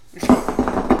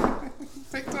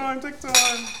 Tech time. Tech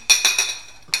time.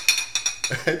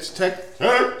 It's tech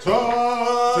time. Tech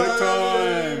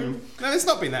time. No, there's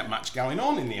not been that much going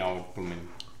on in the old blooming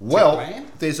Well, tech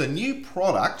land. there's a new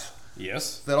product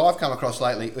Yes. that I've come across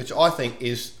lately, which I think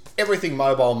is everything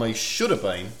Mobile Me should have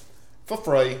been for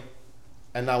free,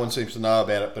 and no one seems to know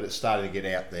about it, but it's starting to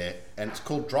get out there, and it's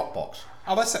called Dropbox.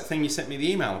 Oh, that's that thing you sent me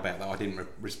the email about that I didn't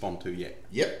respond to yet.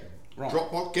 Yep. Right.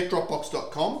 Dropbox.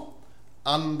 GetDropbox.com.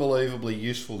 Unbelievably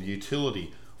useful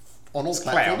utility on all It's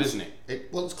cloud, platforms. isn't it?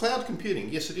 Well, it's cloud computing.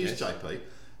 Yes, it is, Yes. JP.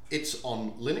 It's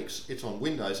on Linux, it's on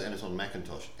Windows, and it's on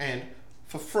Macintosh. And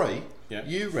for free, Yeah.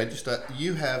 you register,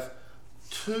 you have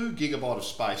 2 gigabyte of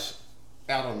space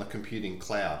out on the computing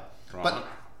cloud. Right. But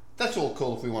that's all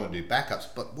cool if we want to do backups.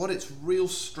 But what its real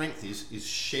strength is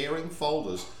sharing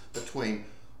folders between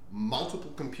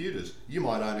multiple computers. You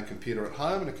might own a computer at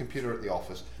home and a computer at the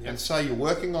office. Yep. And say you're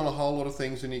working on a whole lot of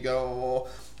things and you go,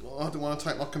 I don't want to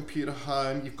take my computer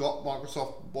home. You've got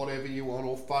Microsoft, whatever you want,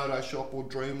 or Photoshop or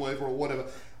Dreamweaver or whatever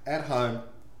at home.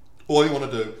 All you want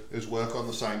to do is work on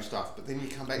the same stuff. But then you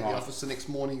come back to Right. the office the next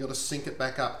morning, you've got to sync it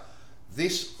back up.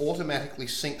 This automatically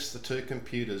syncs the 2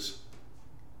 computers,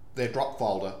 their drop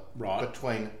folder, Right.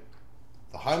 between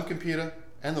the home computer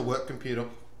and the work computer,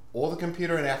 or the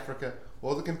computer in Africa,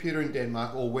 or the computer in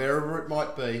Denmark, or wherever it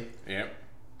might be, Yep.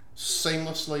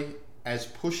 seamlessly as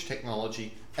push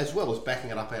technology, as well as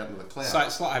backing it up out into the cloud. So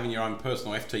it's like having your own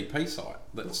personal FTP site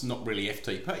that's not really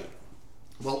FTP.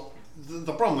 Well,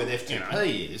 the problem with FTP You know.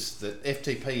 is that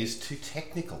FTP is too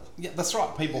technical. Yeah, that's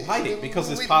right. People hate it because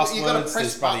there's You've passwords, got to press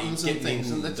there's bloody buttons and getting things,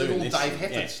 in and that's doing all this. Dave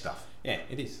Hefford Yeah. stuff. Yeah,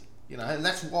 it is. You know, and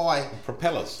that's why,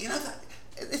 Propellers. you know,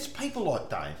 it's people like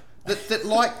Dave that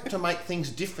like to make things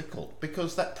difficult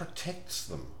because that protects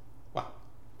them, Well,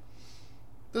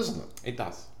 doesn't it? it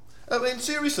does. I mean,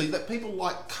 seriously, that people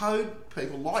like code,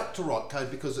 people like to write code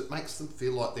because it makes them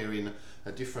feel like they're in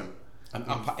a different, An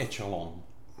upper echelon.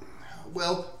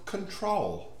 well,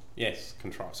 control. Yes,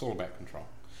 control. It's all about control.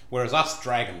 Whereas us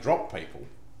drag and drop people,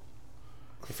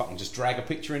 if I can just drag a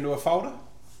picture into a folder,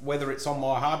 whether it's on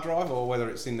my hard drive or whether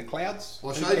it's in the clouds,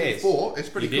 Well, I who showed you cares? before. It's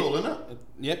pretty You did. cool, isn't it?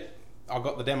 Yep. I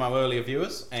got the demo earlier,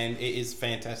 viewers, and it is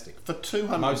fantastic. For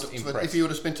 200, Most impressed. if you were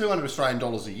to spend 200 Australian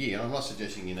dollars a year, and I'm not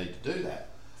suggesting you need to do that,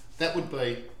 that would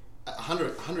be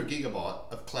 100 gigabyte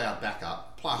of cloud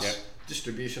backup plus Yep.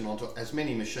 distribution onto as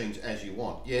many machines as you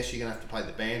want. Yes, you're going to have to pay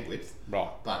the bandwidth, Right.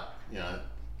 but you know.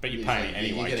 But you're paying it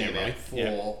anyway, You're getting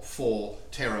generally. about 4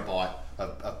 terabyte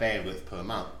of bandwidth per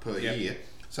month per Yep. year.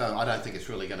 So I don't think it's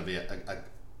really going to be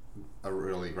a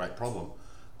really great problem.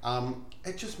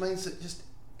 It just means that just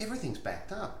everything's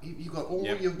backed up. You've got all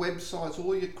Yep. your websites,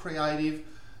 all your creative,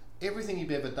 everything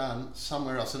you've ever done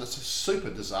somewhere else, and it's a super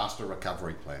disaster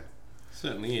recovery plan.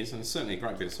 Certainly is, and it's certainly a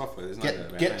great bit of software. There's no doubt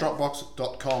about Get that.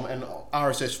 Dropbox.com and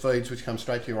RSS feeds which come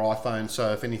straight to your iPhone,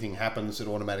 so if anything happens it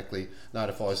automatically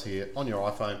notifies here on your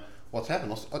iPhone what's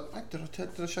happened. Did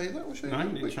I show you that? I'll show you No, you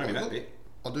real didn't quick. show me that Look, bit.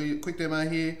 I'll do a quick demo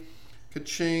here.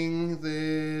 Ka-ching,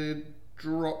 the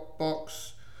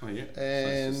Dropbox. Oh, yeah. So it's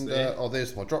And just there.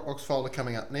 there's my Dropbox folder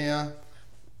coming up now.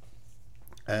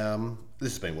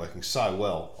 This has been working so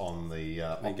well on the you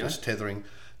Optus go.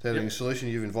 tethering solution.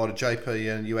 You've invited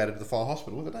JP and you added the file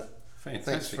hospital. Look at that.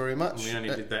 Fantastic. Thanks very much. We only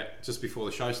did that just before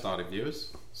the show started,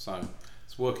 viewers. So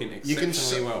it's working You can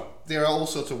exceptionally well. There are all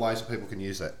sorts of ways that people can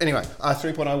use that. Anyway,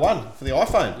 3.01 for the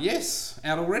iPhone. Yes,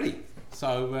 out already.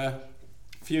 So a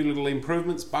few little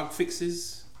improvements, bug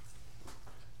fixes.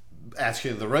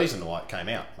 Actually, the reason why it came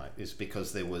out, mate, is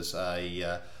because there was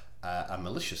a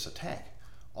malicious attack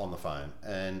on the phone,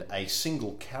 and a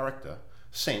single character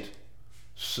sent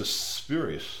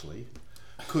suspiciously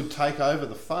could take over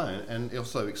the phone, and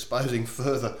also exposing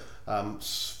further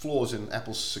flaws in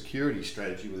Apple's security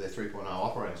strategy with their 3.0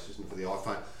 operating system for the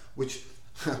iPhone, which,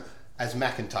 as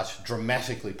Macintosh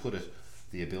dramatically put it,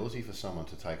 the ability for someone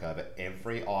to take over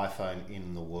every iPhone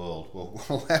in the world.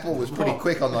 Well, Apple was pretty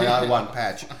quick on the 01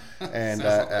 patch, and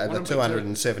the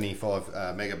 275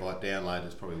 megabyte download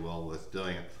is probably well worth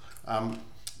doing it.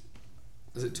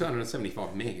 Is it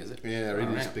 275 meg? Is it? Yeah, it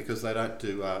is, because they don't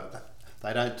do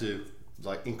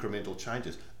like incremental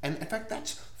changes. And in fact,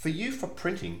 that's for you for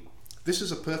printing. This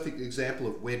is a perfect example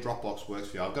of where Dropbox works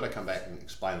for you. I've got to come back and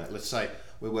explain that. Let's say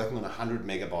we're working on a 100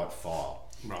 megabyte file,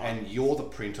 right, and you're the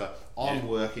printer. I'm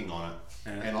working on it,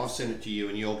 and I've sent it to you,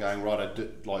 and you're going, right, I'm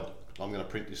going to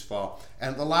print this file.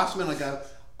 And at the last minute I go,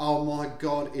 oh my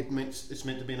God, it's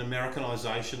meant to be an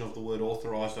Americanization of the word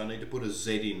authorized. I need to put a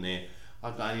Z in there.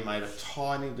 I've only made a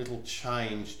tiny little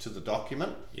change to the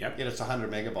document, yet it's 100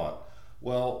 megabyte.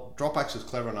 Well, Dropbox is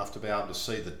clever enough to be able to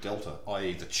see the delta,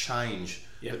 i.e. the change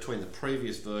between the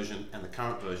previous version and the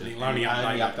current version. And it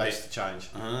only updates the change.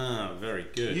 Ah, very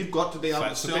good. You've got to be able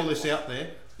to sell this out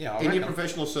there in your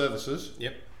professional services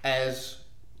as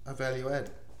a value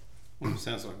add. Well,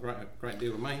 sounds like a great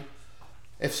deal to me.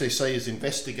 FCC is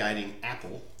investigating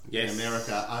Apple in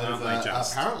America over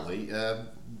apparently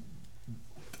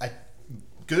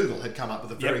Google had come up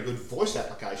with a very good voice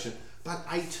application, but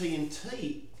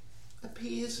AT&T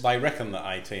appears they reckon that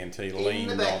AT&T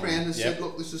leaned in the background and said,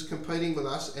 look, this is competing with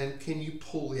us, and can you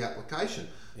pull the application?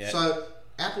 Yep. So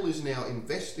Apple is now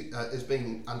is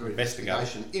being under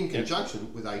investigation in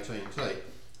conjunction with AT&T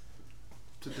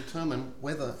to determine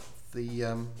whether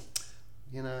the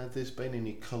there's been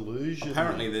any collusion.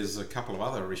 Apparently there's a couple of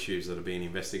other issues that are being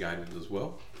investigated as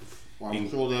well. I'm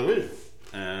sure there is.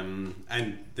 And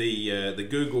the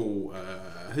Google,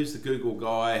 who's the Google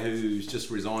guy who's just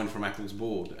resigned from Apple's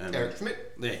board? Eric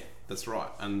Schmidt. Yeah, that's right.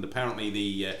 And apparently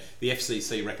the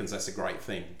FCC reckons that's a great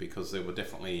thing, because there were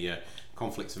definitely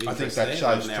conflicts of interest. I think that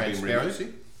shows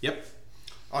transparency. Yep.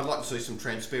 I'd like to see some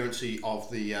transparency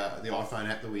of the iPhone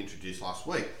app that we introduced last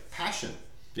week. Passion.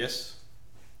 Yes.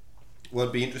 Well,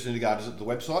 it'd be interesting to go to the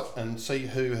website and see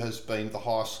who has been the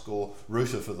highest score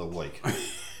router for the week.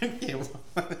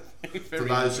 For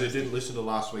those who didn't listen to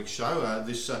last week's show,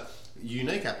 this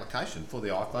unique application for the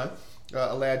iPhone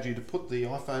allowed you to put the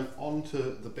iPhone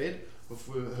onto the bed with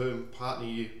whom partner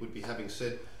you would be having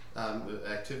said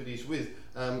activities with,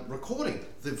 recording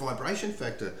the vibration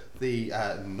factor, the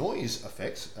noise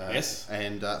effects,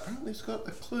 and apparently it's got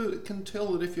a clue. It can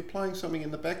tell that if you're playing something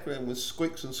in the background with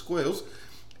squeaks and squeals,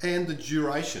 and the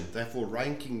duration, therefore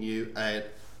ranking you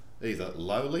at either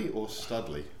lowly or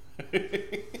studly.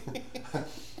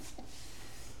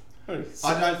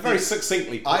 Very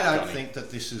succinctly put, I don't Johnny. think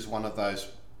that this is one of those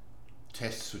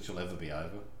tests which will ever be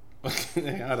over.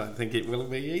 I don't think it will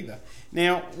be either.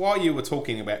 Now, while you were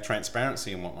talking about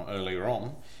transparency and whatnot earlier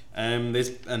on,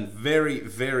 there's a very,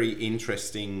 very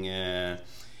interesting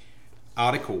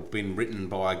article been written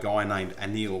by a guy named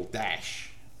Anil Dash.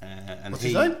 What's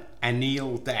his name?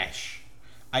 Anil Dash.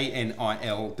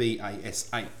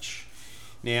 ANILDASH.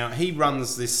 Now, he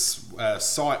runs this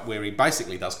site where he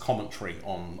basically does commentary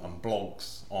on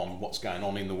blogs on what's going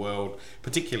on in the world,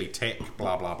 particularly tech,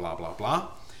 blah, blah, blah, blah, blah.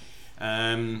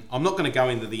 I'm not going to go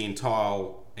into the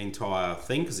entire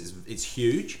thing because it's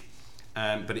huge,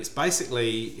 but it's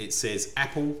basically, it says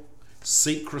Apple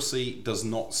secrecy does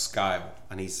not scale,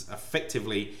 and he's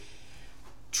effectively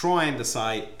trying to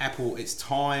say, Apple, it's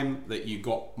time that you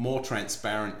got more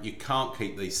transparent. You can't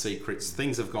keep these secrets.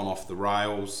 Things have gone off the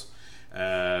rails.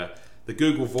 The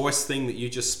Google Voice thing that you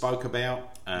just spoke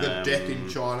about, The death in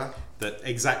China.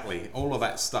 Exactly, all of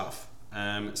that stuff.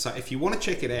 So if you want to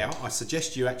check it out, I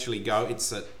suggest you actually go.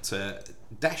 It's at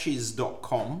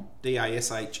dashes.com,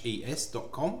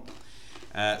 dashes.com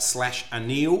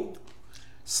 /Anil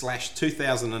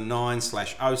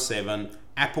 /2009/07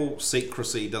 Apple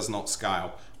secrecy does not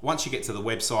scale. Once you get to the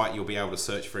website, you'll be able to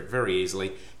search for it very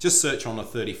easily. Just search on the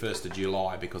 31st of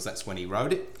July because that's when he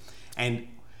wrote it. And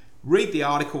read the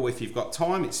article if you've got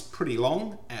time. It's pretty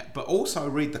long, but also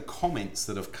read the comments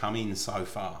that have come in so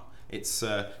far. It's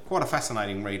quite a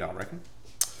fascinating read, I reckon.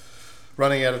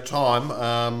 Running out of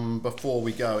time before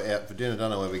we go out for dinner.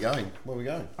 Don't know where we're going. Where are we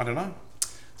going? I don't know.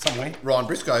 somewhere. Ryan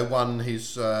Briscoe won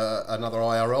his another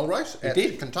IRL race at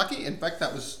did. Kentucky. In fact,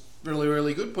 that was really,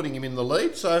 really good, putting him in the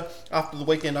lead. So after the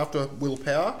weekend, after Will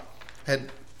Power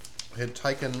had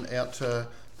taken out the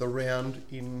round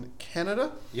in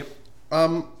Canada. Yep.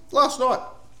 Last night,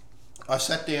 I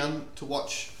sat down to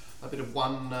watch a bit of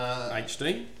one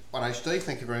HD. HD.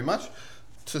 Thank you very much.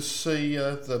 To see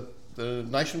the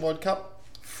Nationwide Cup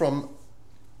from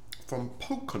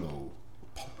Pocono.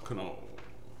 Pocono.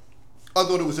 I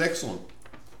thought it was excellent,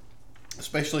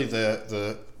 especially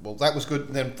the that was good.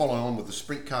 And then following on with the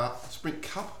Sprint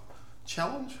Cup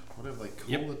Challenge, whatever they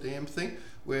call the damn thing,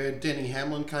 where Denny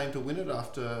Hamlin came to win it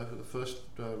after the first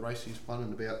race he's won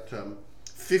in about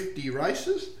 50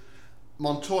 races.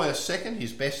 Montoya second,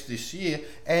 his best this year,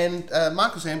 and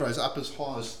Marcus Ambrose up as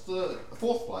high as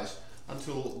fourth place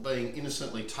until being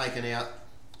innocently taken out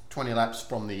 20 laps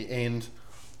from the end.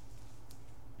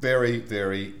 Very,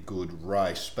 very good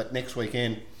race. But next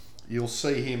weekend, you'll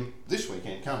see him, this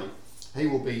weekend coming, he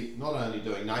will be not only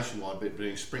doing Nationwide, but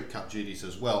doing Sprint Cup duties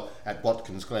as well at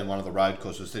Watkins Glen, one of the road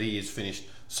courses that he has finished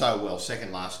so well.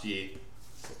 Third last year,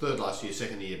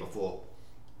 second the year before.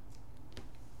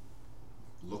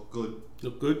 Look good.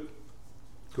 Look good.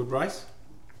 Good race.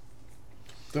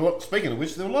 Speaking of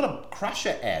which, there were a lot of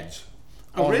Crusher ads.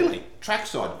 Oh, really?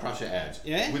 Trackside Crusher ads.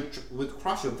 Yeah? With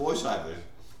Crusher voiceovers,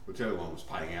 which everyone was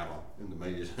paying out on in the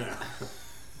media.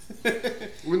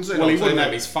 Wouldn't see it Well, on he wouldn't TV.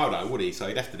 have his photo, would he? So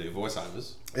he'd have to do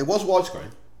voiceovers. It was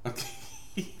widescreen. Okay.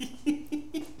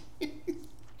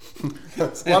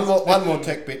 one more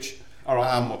tech bitch. All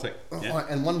right, one more tick. Oh, Yeah.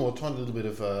 and one more tiny little bit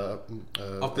of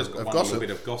I've just got of one gossip. little bit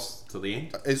of goss to the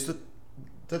end. Is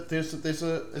that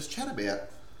there's chat about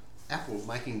Apple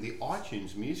making the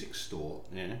iTunes Music Store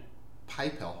Yeah.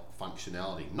 PayPal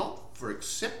functionality, not for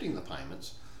accepting the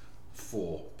payments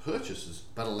for purchases,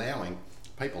 but allowing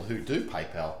people who do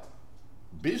PayPal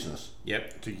business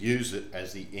Yep. to use it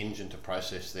as the engine to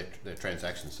process their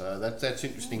transactions. So that's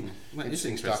interesting. That is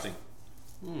stuff. interesting.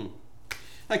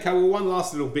 Okay, well, one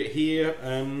last little bit here.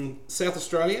 South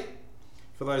Australia,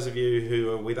 for those of you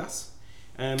who are with us,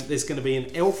 there's going to be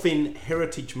an Elfin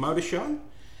Heritage Motor Show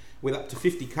with up to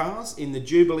 50 cars in the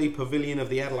Jubilee Pavilion of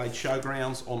the Adelaide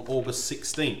Showgrounds on August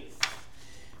 16th.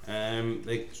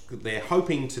 They're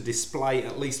hoping to display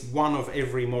at least one of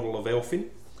every model of Elfin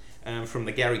from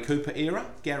the Gary Cooper era.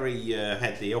 Gary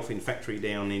had the Elfin factory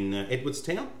down in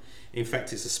Edwardstown. In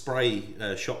fact, it's a spray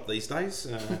shop these days.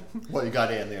 Well, you go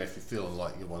down there if you're feeling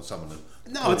like you want someone to.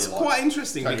 No, it's quite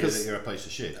interesting tell you because that you're a piece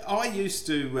of shit. I used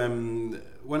to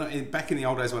back in the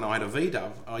old days when I had a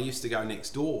VW, I used to go next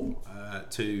door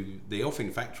to the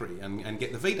Elfin factory and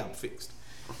get the VW fixed,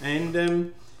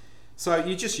 and so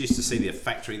you just used to see the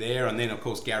factory there. And then of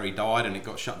course Gary died and it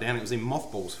got shut down. It was in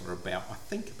mothballs for about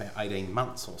 18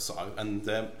 months or so, and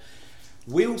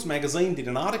Wheels magazine did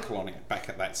an article on it back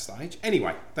at that stage.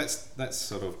 Anyway, that's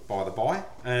sort of by the by.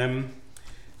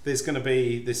 There's going to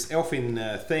be this Elfin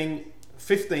thing,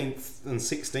 15th and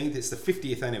 16th. It's the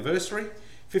 50th anniversary,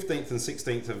 15th and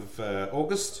 16th of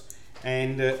August,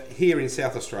 and here in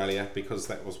South Australia, because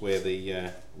that was where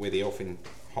the Elfin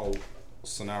whole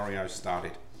scenario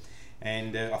started.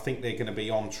 And I think they're going to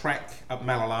be on track at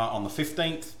Malala on the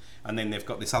 15th, and then they've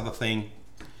got this other thing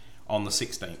on the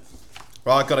 16th.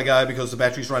 Right, got to go because the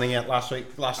battery's running out last night.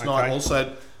 Okay.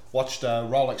 Also watched a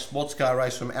Rolex sports car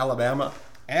race from Alabama.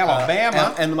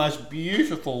 And the most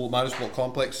beautiful motorsport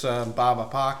complex, Barber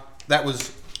Park. That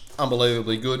was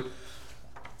unbelievably good.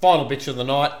 Final bitch of the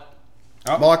night.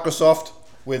 Oh. Microsoft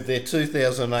with their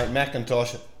 2008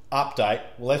 Macintosh update.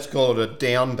 Well, let's call it a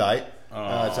down date.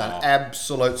 It's an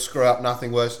absolute screw up,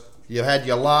 nothing worse. You had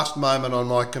your last moment on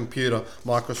my computer,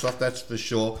 Microsoft, that's for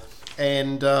sure.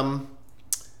 And a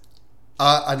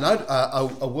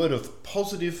word of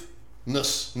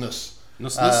positiveness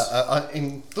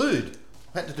in food.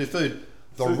 I had to do food.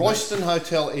 The Royston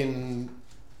Hotel in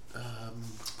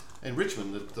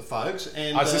Richmond, the folks.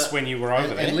 And, is this when you were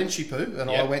over there? And Lynchy Poo, and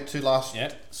I Yep. went to last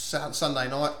Yep. Sunday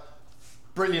night.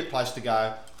 Brilliant place to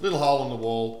go. Little hole in the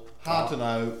wall. Hard to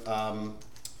know.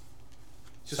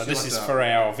 So this is for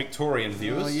our Victorian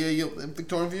viewers. Oh yeah,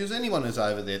 Victorian viewers. Anyone who's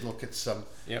over there, look, it's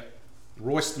Yep.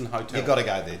 Royston Hotel. you've got to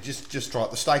go there. Just try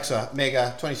it. The steaks are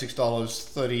mega. $26,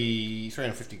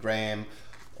 350 gram.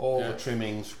 All the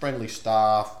trimmings, friendly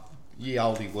staff. Ye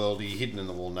oldie worldy, hidden in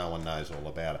the wall. No one knows all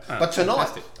about it. Oh, But tonight,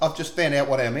 fantastic. I've just found out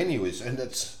what our menu is, and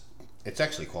it's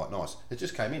actually quite nice. It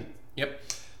just came in. Yep.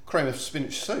 Cream of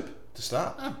spinach soup to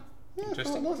start. Oh, Yeah,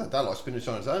 interesting. quite nice. I don't like spinach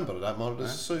on its own, but I don't mind it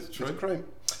as a soup it's with true. cream.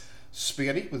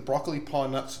 Spaghetti with broccoli,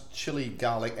 pine nuts, chili,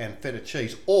 garlic, and feta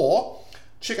cheese, or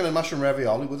chicken and mushroom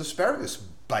ravioli with asparagus,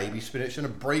 baby spinach, and a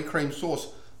brie cream sauce.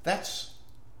 That's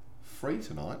free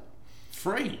tonight.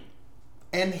 Free.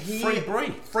 And here, Free brie.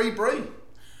 Free brie.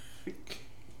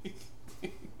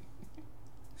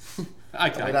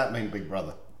 Okay. We don't mean Big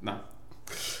Brother. No.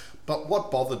 But what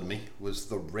bothered me was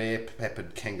the rare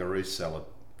peppered kangaroo salad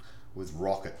with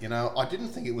rocket. You know, I didn't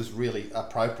think it was really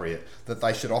appropriate that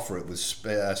they should offer it with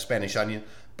Spanish onion,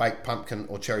 baked pumpkin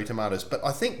or cherry tomatoes. But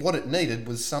I think what it needed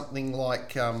was something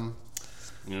like... I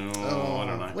don't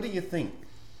know. What do you think?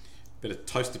 Bit of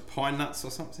toasted pine nuts or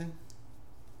something?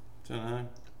 Don't know.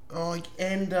 Oh,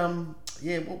 and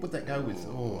yeah, what would that go with?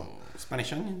 Oh,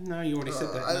 Spanish onion? No, you already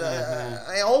said that.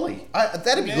 aioli.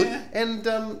 That'd be Yeah. good. And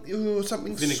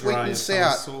something sweet Vinaigrette and of some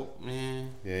sour. sort. Yeah.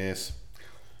 Yes,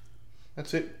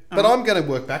 that's it. But I'm going to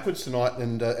work backwards tonight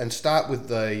and start with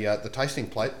the tasting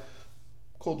plate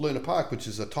called Luna Park, which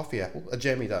is a toffee apple, a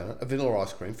jammy donut, a vanilla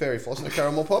ice cream, fairy floss, and a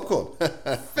caramel popcorn.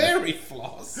 Fairy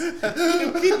floss? You're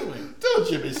kidding me.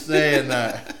 Don't you be saying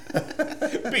that.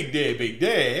 Big day, big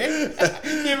day.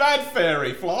 You've had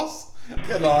fairy floss.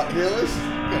 Good night, viewers.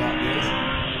 Good night, viewers.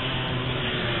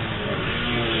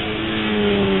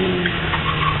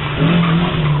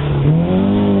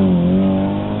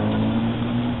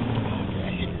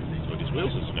 These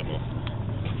Wilsons no more.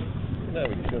 No,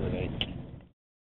 we still ain't.